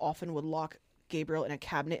and Pearl often would lock Gabriel in a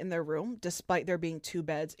cabinet in their room, despite there being 2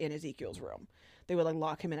 beds in Ezekiel's room. They would like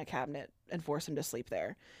lock him in a cabinet and force him to sleep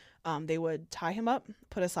there. They would tie him up,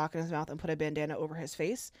 put a sock in his mouth, and put a bandana over his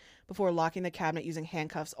face before locking the cabinet using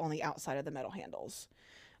handcuffs on the outside of the metal handles.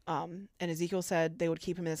 And Ezekiel said they would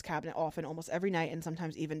keep him in this cabinet often, almost every night, and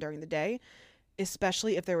sometimes even during the day,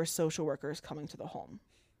 especially if there were social workers coming to the home.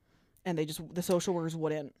 And the social workers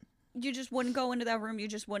wouldn't. You just wouldn't go into that room. You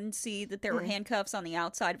just wouldn't see that there were handcuffs on the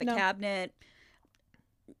outside of a cabinet.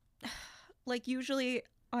 Like, usually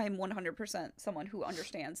I'm 100% someone who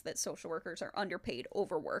understands that social workers are underpaid,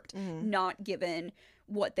 overworked, not given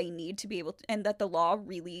what they need to be able to, and that the law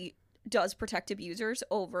really does protect abusers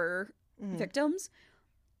over victims.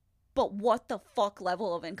 But what the fuck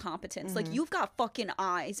level of incompetence? Like, you've got fucking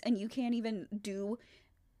eyes and you can't even do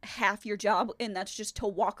half your job, and that's just to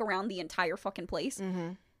walk around the entire fucking place.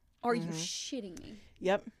 Are you shitting me?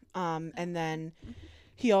 Yep. And then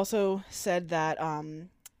he also said that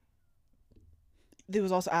he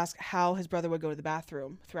was also asked how his brother would go to the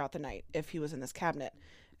bathroom throughout the night if he was in this cabinet.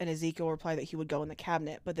 And Ezekiel replied that he would go in the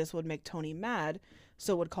cabinet, but this would make Tony mad,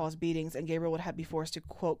 so it would cause beatings, and Gabriel would be forced to,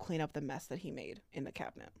 quote, clean up the mess that he made in the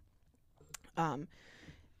cabinet.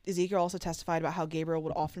 Ezekiel also testified about how Gabriel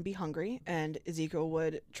would often be hungry, and Ezekiel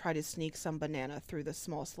would try to sneak some banana through the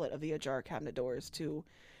small slit of the ajar cabinet doors to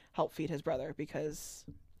help feed his brother because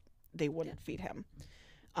they wouldn't feed him.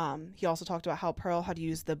 He also talked about how Pearl had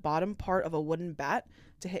used the bottom part of a wooden bat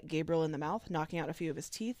to hit Gabriel in the mouth, knocking out a few of his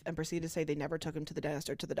teeth, and proceeded to say they never took him to the dentist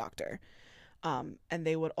or to the doctor. And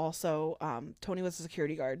they would also, Tony was a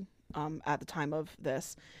security guard at the time of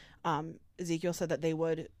this. Ezekiel said that they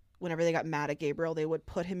would, whenever they got mad at Gabriel, they would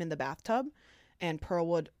put him in the bathtub, and Pearl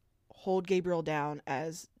would hold Gabriel down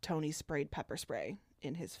as Tony sprayed pepper spray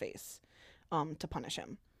in his face to punish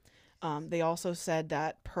him. They also said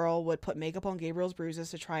that Pearl would put makeup on Gabriel's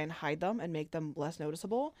bruises to try and hide them and make them less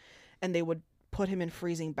noticeable, and they would put him in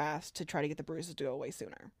freezing baths to try to get the bruises to go away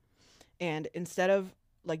sooner. And instead of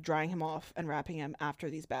like drying him off and wrapping him after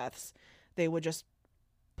these baths, they would just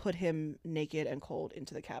put him naked and cold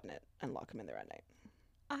into the cabinet and lock him in there at night.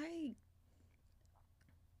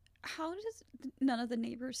 How does none of the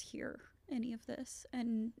neighbors hear any of this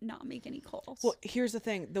and not make any calls? Well, here's the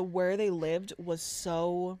thing. Where they lived was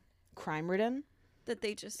so crime-ridden that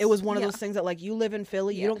they just... It was one of those things that, like, you live in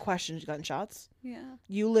Philly, you don't question gunshots. Yeah.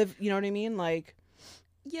 You live, you know what I mean? Like,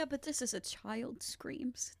 Yeah, but this is a child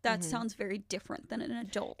screams. That sounds very different than an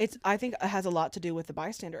adult. I think it has a lot to do with the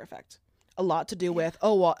bystander effect. A lot to do with,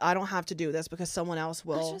 oh, well, I don't have to do this because someone else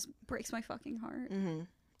will. That just breaks my fucking heart.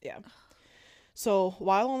 Yeah. So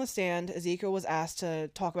while on the stand, Ezekiel was asked to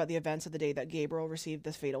talk about the events of the day that Gabriel received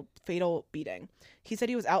this fatal beating. He said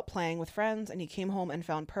he was out playing with friends and he came home and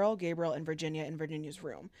found Pearl, Gabriel, and Virginia in Virginia's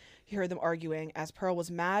room. He heard them arguing as Pearl was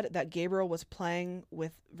mad that Gabriel was playing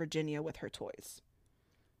with Virginia with her toys.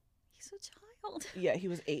 He's a child. Yeah, he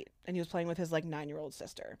was 8 and he was playing with his 9-year-old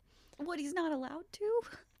sister. What, he's not allowed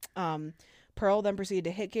to? Pearl then proceeded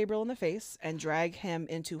to hit Gabriel in the face and drag him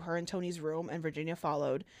into her and Tony's room, and Virginia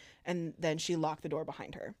followed, and then she locked the door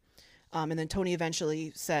behind her. And then Ezekiel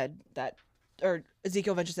eventually said that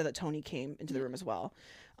Tony came into the room as well.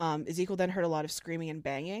 Ezekiel then heard a lot of screaming and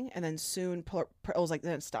banging, and then soon Pearl was like,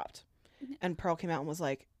 then it stopped. And Pearl came out and was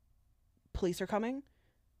like, police are coming.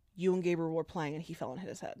 You and Gabriel were playing, and he fell and hit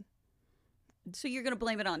his head. So you're going to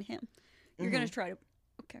blame it on him. You're going to try to...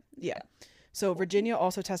 Okay. Yeah. So Virginia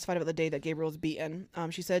also testified about the day that Gabriel was beaten.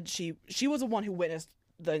 She said she was the one who witnessed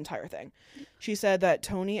the entire thing. She said that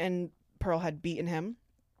Tony and Pearl had beaten him,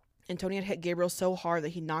 and Tony had hit Gabriel so hard that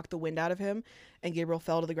he knocked the wind out of him, and Gabriel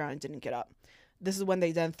fell to the ground and didn't get up. This is when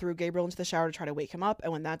they then threw Gabriel into the shower to try to wake him up,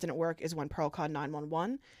 and when that didn't work is when Pearl called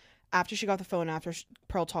 911. After she got the phone, after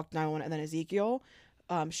Pearl talked to 911 and then Ezekiel,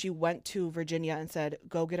 she went to Virginia and said,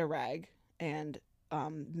 go get a rag, and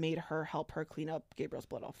made her help her clean up Gabriel's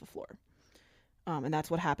blood off the floor. And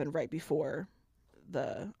that's what happened right before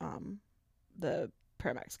the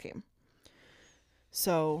paramedics came.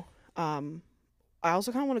 So I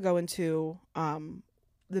also kind of want to go into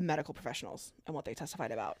the medical professionals and what they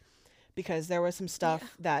testified about, because there was some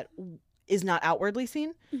stuff that is not outwardly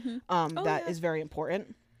seen is very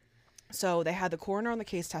important. So they had the coroner on the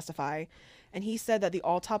case testify, and he said that the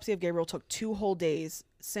autopsy of Gabriel took 2 whole days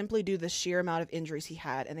simply due to the sheer amount of injuries he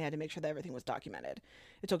had, and they had to make sure that everything was documented.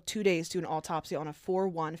 It took 2 days to do an autopsy on a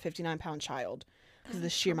 4'1", 59-pound child because of the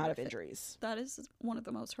sheer amount of injuries. That is one of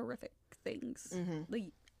the most horrific things.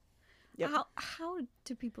 Yep. How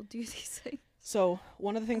do people do these things? So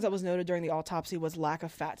one of the things that was noted during the autopsy was lack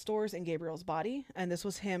of fat stores in Gabriel's body, and this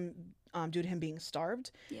was him due to him being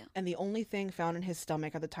starved. Yeah. And the only thing found in his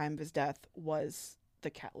stomach at the time of his death was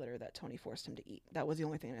the cat litter that Tony forced him to eat. That was the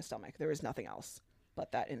only thing in his stomach. There was nothing else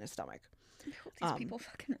but that in his stomach. I hope these people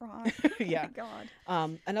fucking rot. Yeah. Oh my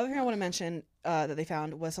God. Another thing I want to mention that they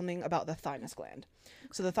found was something about the thymus gland.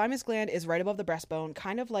 So the thymus gland is right above the breastbone,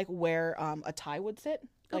 kind of like where a tie would sit.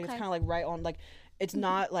 Like it's kind of like right on, like it's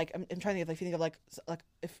not like I'm trying to think of, like, if you think of like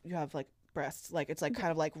if you have like breasts, like it's like kind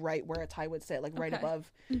of like right where a tie would sit, like right above,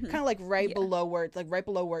 kind of like right below where it's like right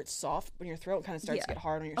below where it's soft when your throat kind of starts to get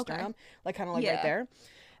hard on your sternum, like kind of like right there.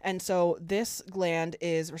 And so this gland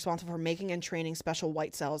is responsible for making and training special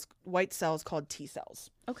white cells called T cells.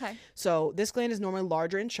 Okay. So this gland is normally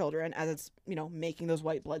larger in children as it's, making those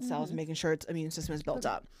white blood cells and making sure its immune system is built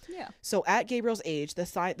up. Yeah. So at Gabriel's age, the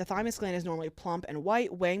thymus gland is normally plump and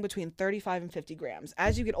white, weighing between 35 and 50 grams.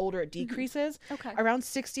 As you get older, it decreases. Okay. Around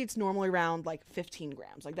 60, it's normally around like 15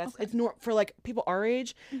 grams. Like that's, it's for like people our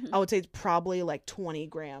age, I would say it's probably like 20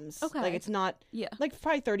 grams. Okay. Like it's not, like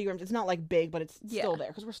probably 30 grams. It's not like big, but it's still there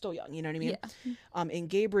because we're still young. You know what I mean? Yeah. In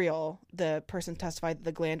Gabriel, the person testified that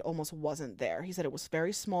the gland almost wasn't there. He said it was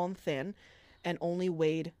very small and thin and only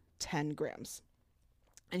weighed 10 grams.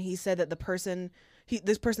 And he said that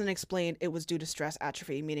this person explained it was due to stress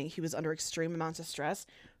atrophy, meaning he was under extreme amounts of stress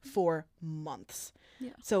for months.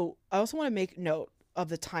 Yeah. So I also want to make note of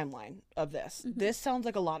the timeline of this. This sounds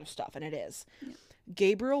like a lot of stuff, and it is. Yeah.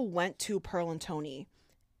 Gabriel went to Pearl and Tony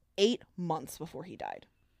 8 months before he died.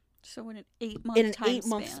 So in an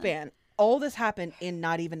 8-month span. All this happened in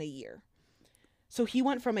not even a year. So he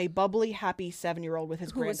went from a bubbly, happy 7-year-old with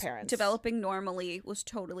his grandparents, was developing normally, was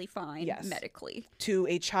totally fine medically, to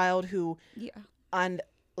a child who, and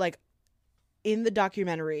like in the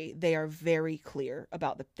documentary, they are very clear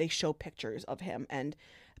about they show pictures of him and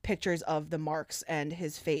pictures of the marks and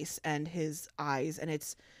his face and his eyes, and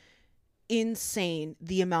it's insane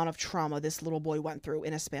the amount of trauma this little boy went through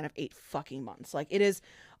in a span of 8 fucking months. Like, it is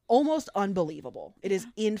almost unbelievable. It is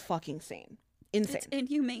insane. It's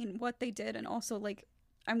inhumane what they did. And also, like,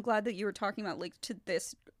 I'm glad that you were talking about, like, to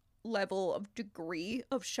this level of degree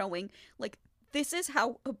of showing, like, this is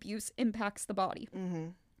how abuse impacts the body.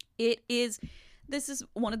 This is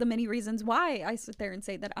one of the many reasons why I sit there and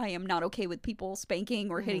say that I am not okay with people spanking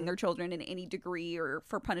or hitting their children in any degree or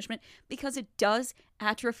for punishment, because it does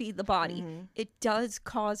atrophy the body. It does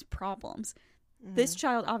cause problems. This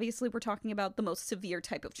child, obviously, we're talking about the most severe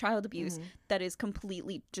type of child abuse that is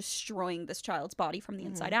completely destroying this child's body from the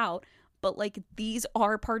inside out. but like these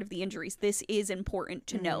are part of the injuries. This is important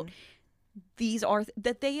to note. These are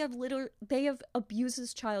that they have abused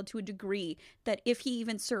this child to a degree that if he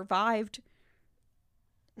even survived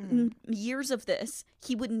years of this,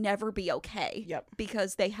 he would never be okay. Yep.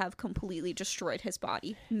 Because they have completely destroyed his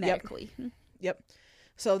body medically. Yep.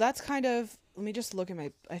 So that's kind of, let me just look at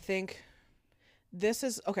I think this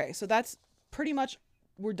is, okay, so that's pretty much,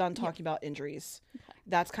 we're done talking about injuries. Okay.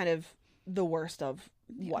 That's kind of the worst of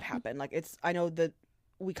what happened. Like I know that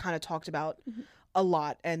we kind of talked about a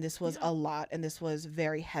lot, and this was a lot, and this was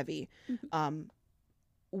very heavy.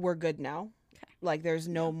 We're good now. Okay. Like there's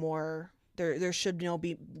no more, there should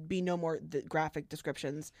be no more graphic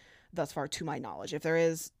descriptions thus far to my knowledge. If there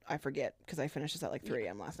is, I forget, because I finished this at like 3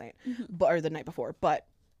 a.m. last night, or the night before, but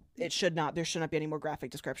there should not be any more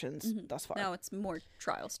graphic descriptions thus far. Now it's more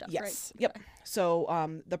trial stuff, yes. right? Yep. Okay.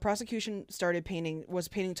 So the prosecution was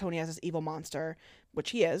painting Tony as this evil monster,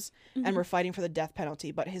 which he is, and were fighting for the death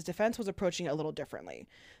penalty, but his defense was approaching it a little differently.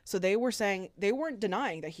 So they were saying, they weren't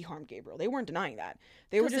denying that he harmed Gabriel. They weren't denying that.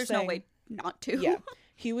 They were just saying, no way not to. Yeah.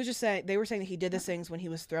 He was just saying, they were saying that he did these things when he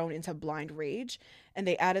was thrown into blind rage, and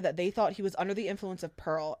they added that they thought he was under the influence of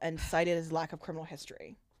Pearl and cited his lack of criminal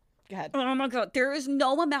history. Go ahead. Oh my God. There is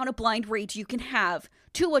no amount of blind rage you can have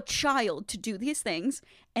to a child to do these things,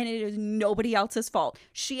 and it is nobody else's fault.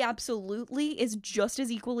 She absolutely is just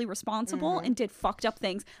as equally responsible and did fucked up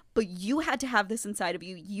things, but you had to have this inside of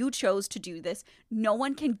you. You chose to do this. No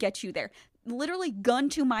one can get you there. Literally, gun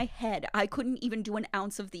to my head, I couldn't even do an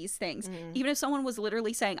ounce of these things. Even if someone was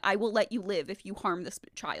literally saying, I will let you live if you harm this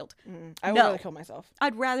child. I would rather kill myself.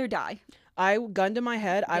 I'd rather die. Gun to my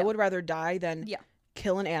head, I would rather die than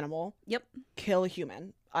kill an animal. Yep. Kill a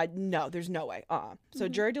human. No, there's no way. So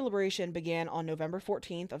jury deliberation began on November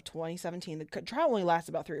 14th of 2017. The trial only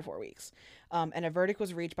lasted about 3 or 4 weeks. And a verdict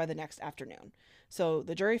was reached by the next afternoon. So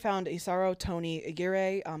the jury found Isaro Tony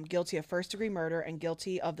Aguirre guilty of first-degree murder and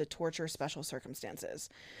guilty of the torture special circumstances.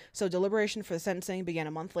 So deliberation for the sentencing began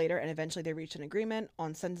a month later, and eventually they reached an agreement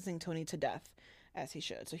on sentencing Tony to death, as he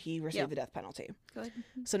should. So he received the death penalty. Good.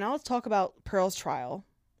 So now let's talk about Pearl's trial,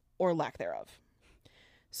 or lack thereof.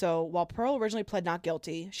 So while Pearl originally pled not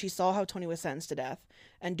guilty, she saw how Tony was sentenced to death,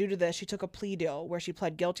 and due to this, she took a plea deal where she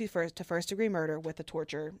pled guilty to first-degree murder with the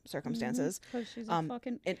torture circumstances she's a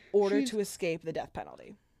in order to escape the death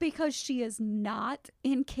penalty. Because she is not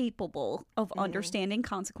incapable of understanding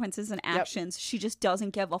consequences and actions. She just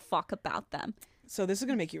doesn't give a fuck about them. So this is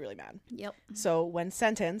going to make you really mad. Yep. So when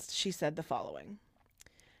sentenced, she said the following.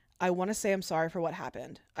 I want to say I'm sorry for what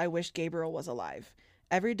happened. I wish Gabriel was alive.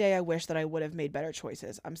 Every day I wish that I would have made better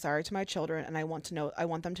choices. I'm sorry to my children, and I want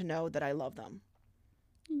them to know that I love them.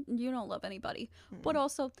 You don't love anybody. But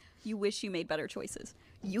also, you wish you made better choices.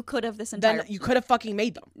 You could have this entire... Then you could have fucking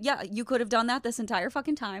made them. Yeah, you could have done that this entire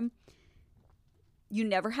fucking time. You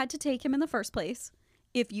never had to take him in the first place.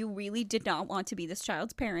 If you really did not want to be this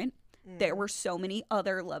child's parent, there were so many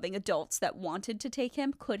other loving adults that wanted to take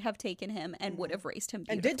him, could have taken him, and would have raised him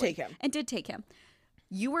beautifully. And did take him.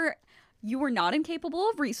 You were not incapable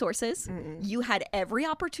of resources. You had every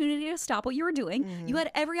opportunity to stop what you were doing. You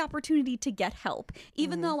had every opportunity to get help.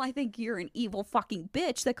 Even though I think you're an evil fucking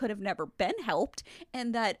bitch that could have never been helped,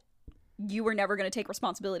 and that you were never going to take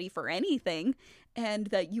responsibility for anything, and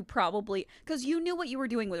that you probably... Because you knew what you were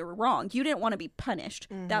doing was wrong. You didn't want to be punished.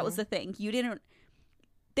 That was the thing. You didn't...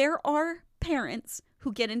 There are parents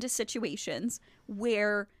who get into situations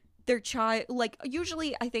where their child... Like,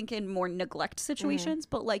 usually I think in more neglect situations,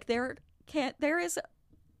 but like it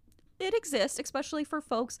exists, especially for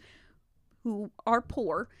folks who are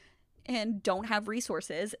poor and don't have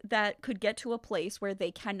resources, that could get to a place where they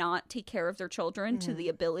cannot take care of their children to the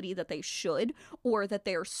ability that they should, or that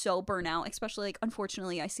they are so burnt out. Especially, like,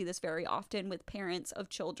 unfortunately, I see this very often with parents of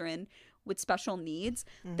children with special needs,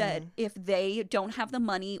 that if they don't have the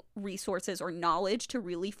money, resources, or knowledge to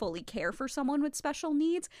really fully care for someone with special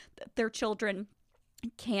needs, their children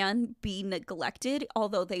can be neglected,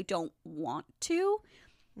 although they don't want to.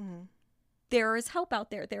 There is help out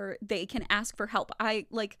there. They can ask for help. I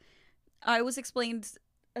was explained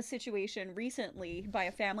a situation recently by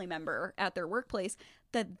a family member at their workplace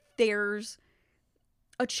that there's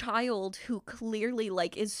a child who clearly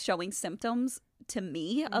is showing symptoms to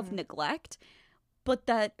me of neglect, but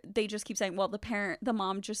that they just keep saying, well, the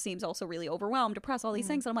mom just seems also really overwhelmed, depressed, all these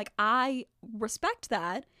things. And I'm like, I respect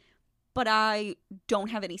that, but I don't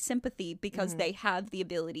have any sympathy because they have the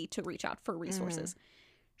ability to reach out for resources.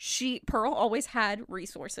 Pearl always had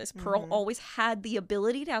resources. Pearl always had the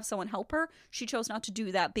ability to have someone help her. She chose not to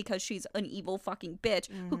do that because she's an evil fucking bitch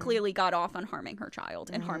who clearly got off on harming her child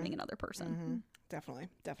and harming another person.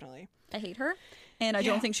 Definitely. I hate her, and I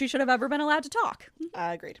don't think she should have ever been allowed to talk.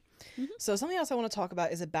 Agreed. So something else I want to talk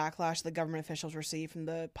about is a backlash the government officials received from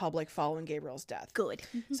the public following Gabriel's death. Good.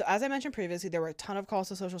 So as I mentioned previously, there were a ton of calls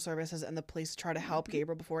to social services and the police to try to help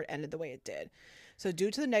Gabriel before it ended the way it did. So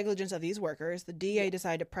due to the negligence of these workers, the DA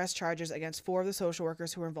decided to press charges against 4 of the social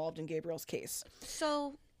workers who were involved in Gabriel's case.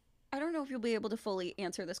 So I don't know if you'll be able to fully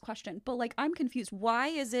answer this question, but like I'm confused. Why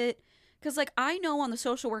is it? Because, like, I know on the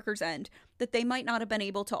social workers' end that they might not have been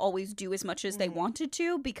able to always do as much as they wanted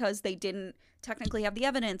to because they didn't technically have the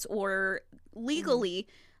evidence or legally.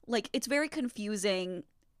 Like, it's very confusing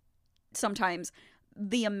sometimes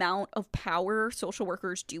the amount of power social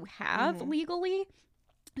workers do have legally.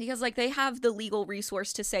 Because, like, they have the legal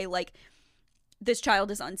resource to say, like, this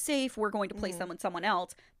child is unsafe, we're going to place them with someone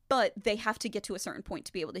else. But they have to get to a certain point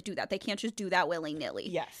to be able to do that. They can't just do that willy-nilly.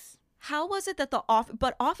 Yes. How was it that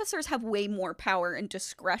but officers have way more power and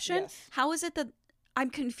discretion. Yes. How is it that I'm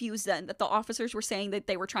confused then that the officers were saying that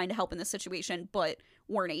they were trying to help in this situation but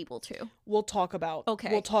weren't able to? We'll talk about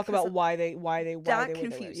why they that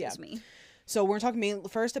confuses me. So we're talking mainly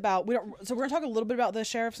first about we're gonna talk a little bit about the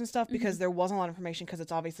sheriffs and stuff because there wasn't a lot of information because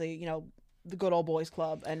it's obviously, you know, the good old boys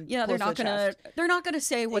club and they're not gonna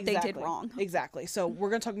say what they did wrong. Exactly. So we're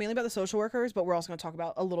gonna talk mainly about the social workers, but we're also gonna talk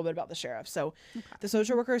about a little bit about the sheriffs. So the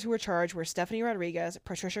social workers who were charged were Stephanie Rodriguez,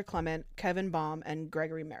 Patricia Clement, Kevin Baum, and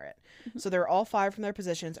Gregory Merritt. So they're all fired from their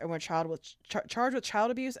positions and were charged with child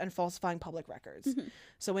abuse and falsifying public records.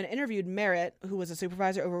 So when interviewed, Merritt, who was a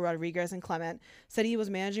supervisor over Rodriguez and Clement, said he was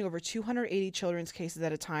managing over 280 children's cases at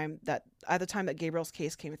the time that Gabriel's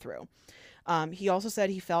case came through. He also said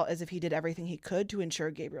he felt as if he did everything he could to ensure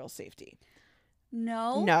Gabriel's safety.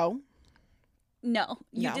 No.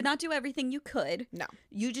 You did not do everything you could. No.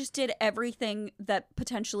 You just did everything that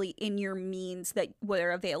potentially in your means that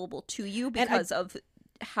were available to you because of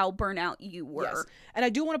how burnout you were. Yes. And I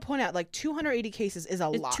do want to point out, like, 280 cases is a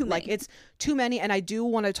lot. Too many. Like, it's too many. And I do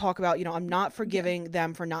want to talk about, you know, I'm not forgiving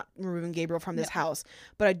them for not removing Gabriel from this house.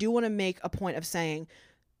 But I do want to make a point of saying,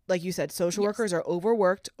 like you said, social workers are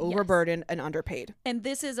overworked, overburdened, and underpaid. And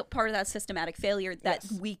this is part of that systematic failure that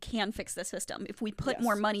we can fix the system. If we put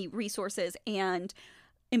more money, resources, and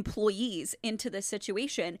employees into this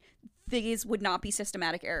situation, these would not be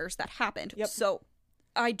systematic errors that happened. So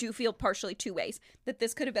I do feel partially 2 ways. That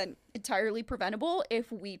this could have been entirely preventable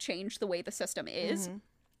if we change the way the system is.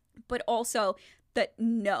 But also that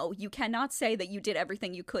no, you cannot say that you did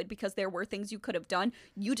everything you could because there were things you could have done.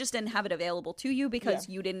 You just didn't have it available to you because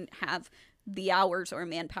you didn't have the hours or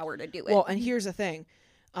manpower to do it. Well, and here's the thing.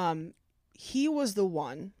 He was the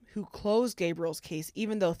one who closed Gabriel's case,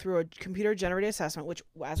 even though through a computer-generated assessment, which,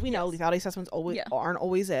 as we know, lethality assessments aren't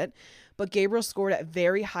always it. But Gabriel scored at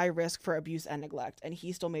very high risk for abuse and neglect, and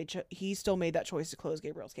he still made that choice to close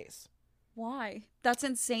Gabriel's case. Why? That's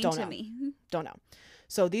insane to me. Don't know.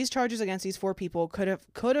 So these charges against these 4 people could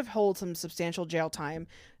have held some substantial jail time,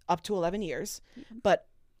 up to 11 years. But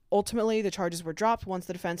ultimately, the charges were dropped once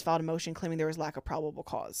the defense filed a motion claiming there was lack of probable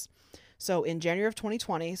cause. So in January of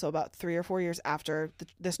 2020, so about 3 or 4 years after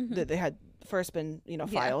they had first been, you know,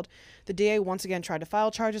 filed, the DA once again tried to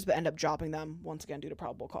file charges but ended up dropping them once again due to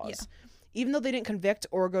probable cause. Even though they didn't convict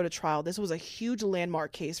or go to trial, this was a huge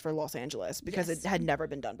landmark case for Los Angeles because it had never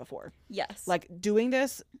been done before. Like, doing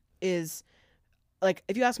this is, like,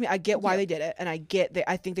 if you ask me, I get why they did it, and I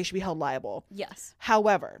think they should be held liable.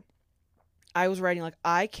 However, I was writing, like,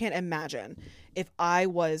 I can't imagine if I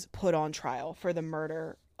was put on trial for the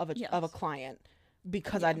murder of a client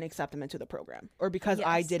because I didn't accept them into the program or because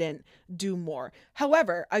I didn't do more.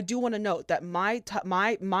 However, I do want to note that my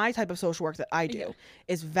type of social work that I do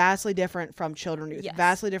is vastly different from children youth,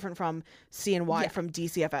 vastly different from CNY, from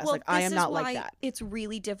DCFS. Well, like, I am not like that. It's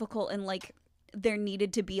really difficult, and like there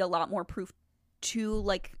needed to be a lot more proof to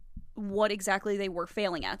like what exactly they were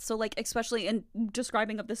failing at. So like, especially in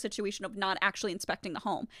describing of the situation of not actually inspecting the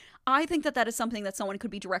home, I think that is something that someone could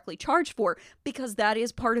be directly charged for because that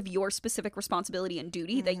is part of your specific responsibility and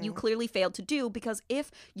duty that you clearly failed to do, because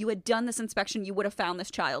if you had done this inspection, you would have found this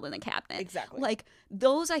child in the cabinet. Exactly. Like,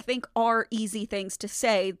 those I think are easy things to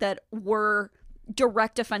say that were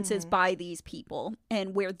direct offenses by these people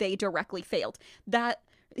and where they directly failed. That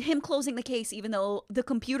him closing the case, even though the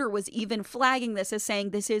computer was even flagging this as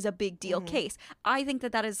saying this is a big deal case, I think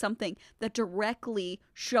that is something that directly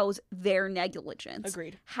shows their negligence.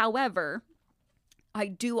 Agreed. However, I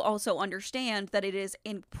do also understand that it is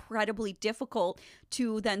incredibly difficult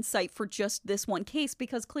to then cite for just this one case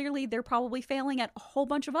because clearly they're probably failing at a whole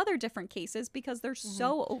bunch of other different cases because they're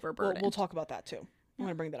so overburdened. We'll talk about that too. I'm going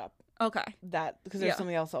to bring that up. Okay. Because there's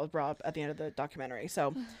something else that was brought up at the end of the documentary.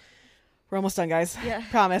 So We're almost done, guys. Yeah.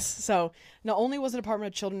 Promise. So, not only was the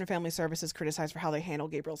Department of Children and Family Services criticized for how they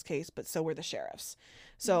handled Gabriel's case, but so were the sheriffs.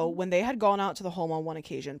 So, when they had gone out to the home on one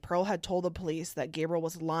occasion, Pearl had told the police that Gabriel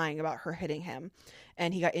was lying about her hitting him,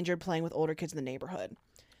 and he got injured playing with older kids in the neighborhood.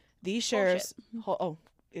 These sheriffs...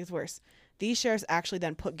 it's worse. These sheriffs actually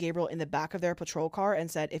then put Gabriel in the back of their patrol car and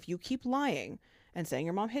said, if you keep lying and saying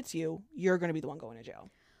your mom hits you, you're going to be the one going to jail.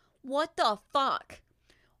 What the fuck?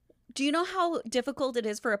 Do you know how difficult it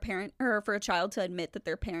is for a parent or for a child to admit that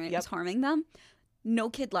their parent is harming them? No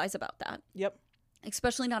kid lies about that. Yep.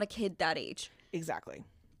 Especially not a kid that age. Exactly.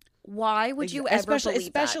 Why would you ever believe that?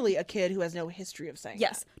 Especially a kid who has no history of saying that.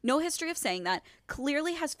 Yes, no history of saying that.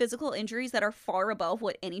 Clearly has physical injuries that are far above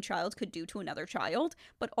what any child could do to another child.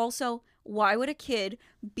 But also, why would a kid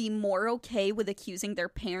be more okay with accusing their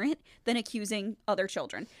parent than accusing other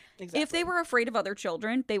children? Exactly. If they were afraid of other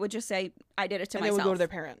children, they would just say, I did it to myself. And they would go to their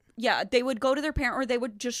parent. Yeah, they would go to their parent, or they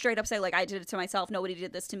would just straight up say, like, I did it to myself. Nobody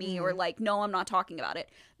did this to me. Or like, no, I'm not talking about it.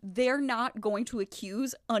 They're not going to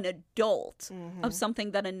accuse an adult of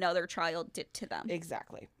something that another child did to them.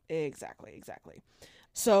 Exactly.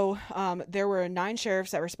 So there were 9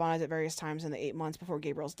 sheriffs that responded at various times in the 8 months before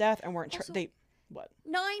Gabriel's death and weren't... What?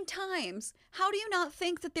 9 times. How do you not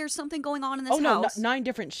think that there's something going on in this house? 9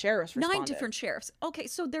 different sheriffs responded. 9 different sheriffs. Okay,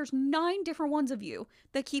 so there's 9 different ones of you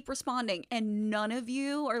that keep responding, and none of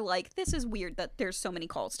you are like, this is weird that there's so many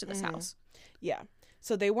calls to this house. Yeah.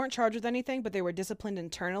 So they weren't charged with anything, but they were disciplined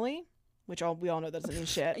internally, which we all know that doesn't mean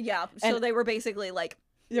shit. Yeah. So they were basically like,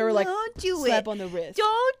 they were like, don't do slap it. on the wrist.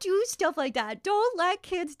 Don't do stuff like that. Don't let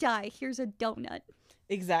kids die. Here's a donut.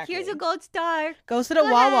 Exactly. Here's a gold star. Go sit at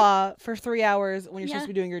Wawa for 3 hours when you're supposed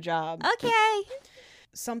to be doing your job. Okay.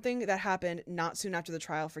 Something that happened not soon after the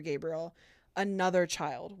trial for Gabriel, another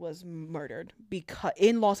child was murdered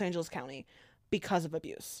in Los Angeles County because of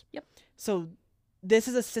abuse. Yep. So this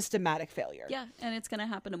is a systematic failure. Yeah, and it's going to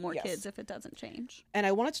happen to more kids if it doesn't change. And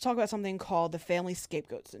I wanted to talk about something called the family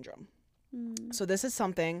scapegoat syndrome. So this is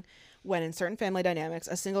something when in certain family dynamics,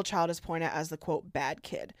 a single child is pointed at as the, quote, bad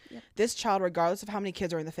kid. Yep. This child, regardless of how many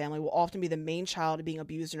kids are in the family, will often be the main child being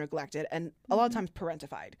abused or neglected, and a lot of times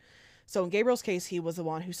parentified. So in Gabriel's case, he was the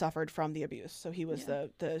one who suffered from the abuse. So he was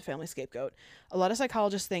the family scapegoat. A lot of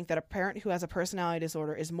psychologists think that a parent who has a personality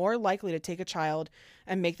disorder is more likely to take a child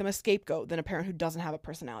and make them a scapegoat than a parent who doesn't have a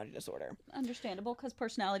personality disorder. Understandable, because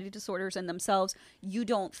personality disorders in themselves, you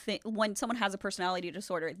don't think, when someone has a personality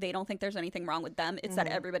disorder, they don't think there's anything wrong with them. It's that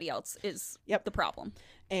everybody else is the problem.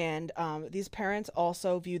 And these parents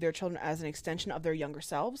also view their children as an extension of their younger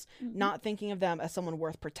selves, not thinking of them as someone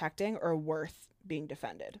worth protecting or worth being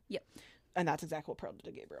defended. Yep. And that's exactly what Pearl did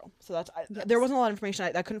to Gabriel. So that's there wasn't a lot of information.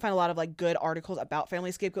 I couldn't find a lot of like good articles about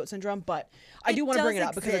family scapegoat syndrome, but I do want to bring it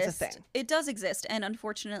up because it's a thing. It does exist, and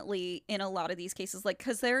unfortunately, in a lot of these cases, like,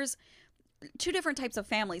 because there's 2 different types of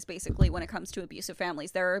families basically when it comes to abusive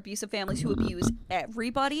families. There are abusive families who abuse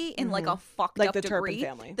everybody in like a fucked up degree. Like the Turpin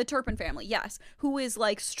family. The Turpin family, yes. Who is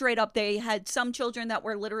like straight up, they had some children that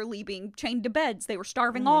were literally being chained to beds. They were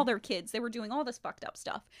starving all their kids. They were doing all this fucked up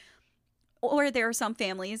stuff. Or there are some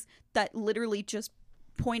families that literally just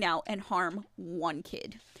point out and harm one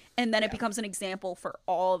kid. And then it becomes an example for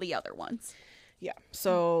all the other ones. Yeah.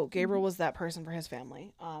 So Gabriel was that person for his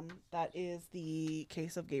family. That is the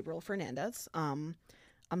case of Gabriel Fernandez. I'm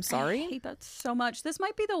sorry. I hate that so much. This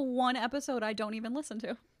might be the one episode I don't even listen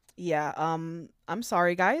to. Yeah. I'm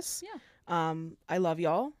sorry, guys. Yeah. I love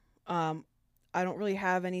y'all. I don't really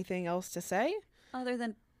have anything else to say. Other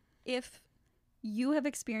than if you have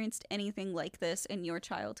experienced anything like this in your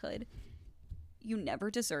childhood, you never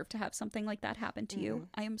deserve to have something like that happen to you.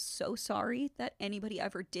 I am so sorry that anybody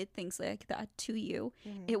ever did things like that to you.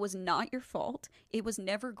 It was not your fault. It was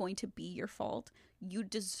never going to be your fault. You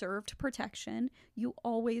deserved protection. You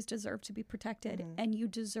always deserve to be protected. And you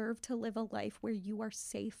deserve to live a life where you are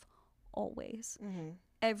safe always.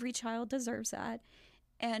 Every child deserves that.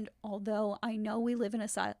 And although I know we live in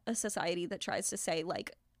a society that tries to say,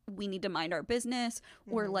 like, we need to mind our business,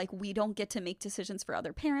 or like we don't get to make decisions for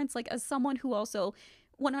other parents, like as someone who also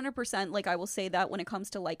 100%, like I will say that when it comes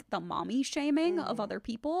to like the mommy shaming of other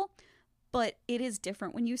people, but it is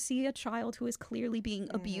different when you see a child who is clearly being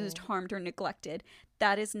abused, harmed, or neglected.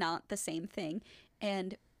 That is not the same thing.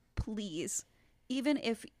 And please, even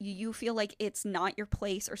if you feel like it's not your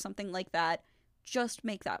place or something like that, just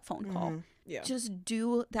make that phone call. Just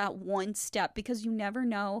do that one step, because you never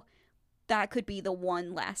know. That could be the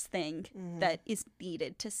one last thing that is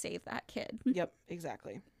needed to save that kid. Yep,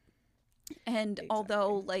 exactly. And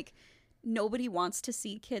although, like, nobody wants to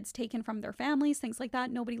see kids taken from their families, things like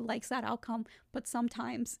that. Nobody likes that outcome, but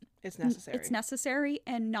sometimes It's necessary. It's necessary,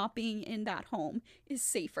 and not being in that home is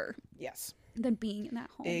safer. Yes. Than being in that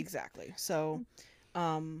home. Exactly. So,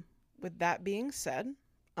 with that being said,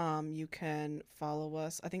 you can follow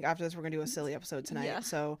us. I think after this we're gonna do a silly episode tonight. Yeah.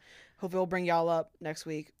 So hopefully we'll bring y'all up next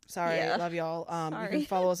week. Sorry, Yeah. love y'all. You Sorry. can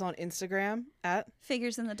follow us on Instagram at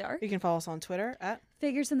Figures in the Dark. You can follow us on Twitter at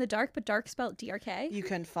Figures in the Dark, but dark spelled DRK. You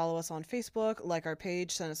can follow us on Facebook, like our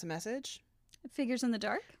page, send us a message. Figures in the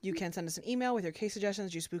Dark. You can send us an email with your case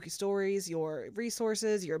suggestions, your spooky stories, your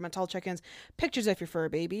resources, your mental health check-ins, pictures if you're fur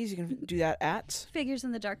babies. You can do that at Figures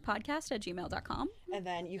in the Dark podcast at gmail.com. And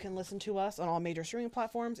then you can listen to us on all major streaming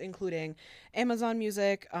platforms, including Amazon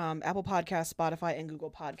Music, Apple Podcasts, Spotify, and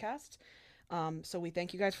Google Podcasts. So we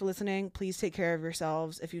thank you guys for listening. Please take care of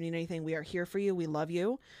yourselves. If you need anything, we are here for you. We love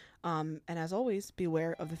you. And as always,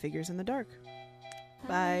 beware of the figures in the dark.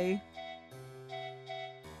 Bye.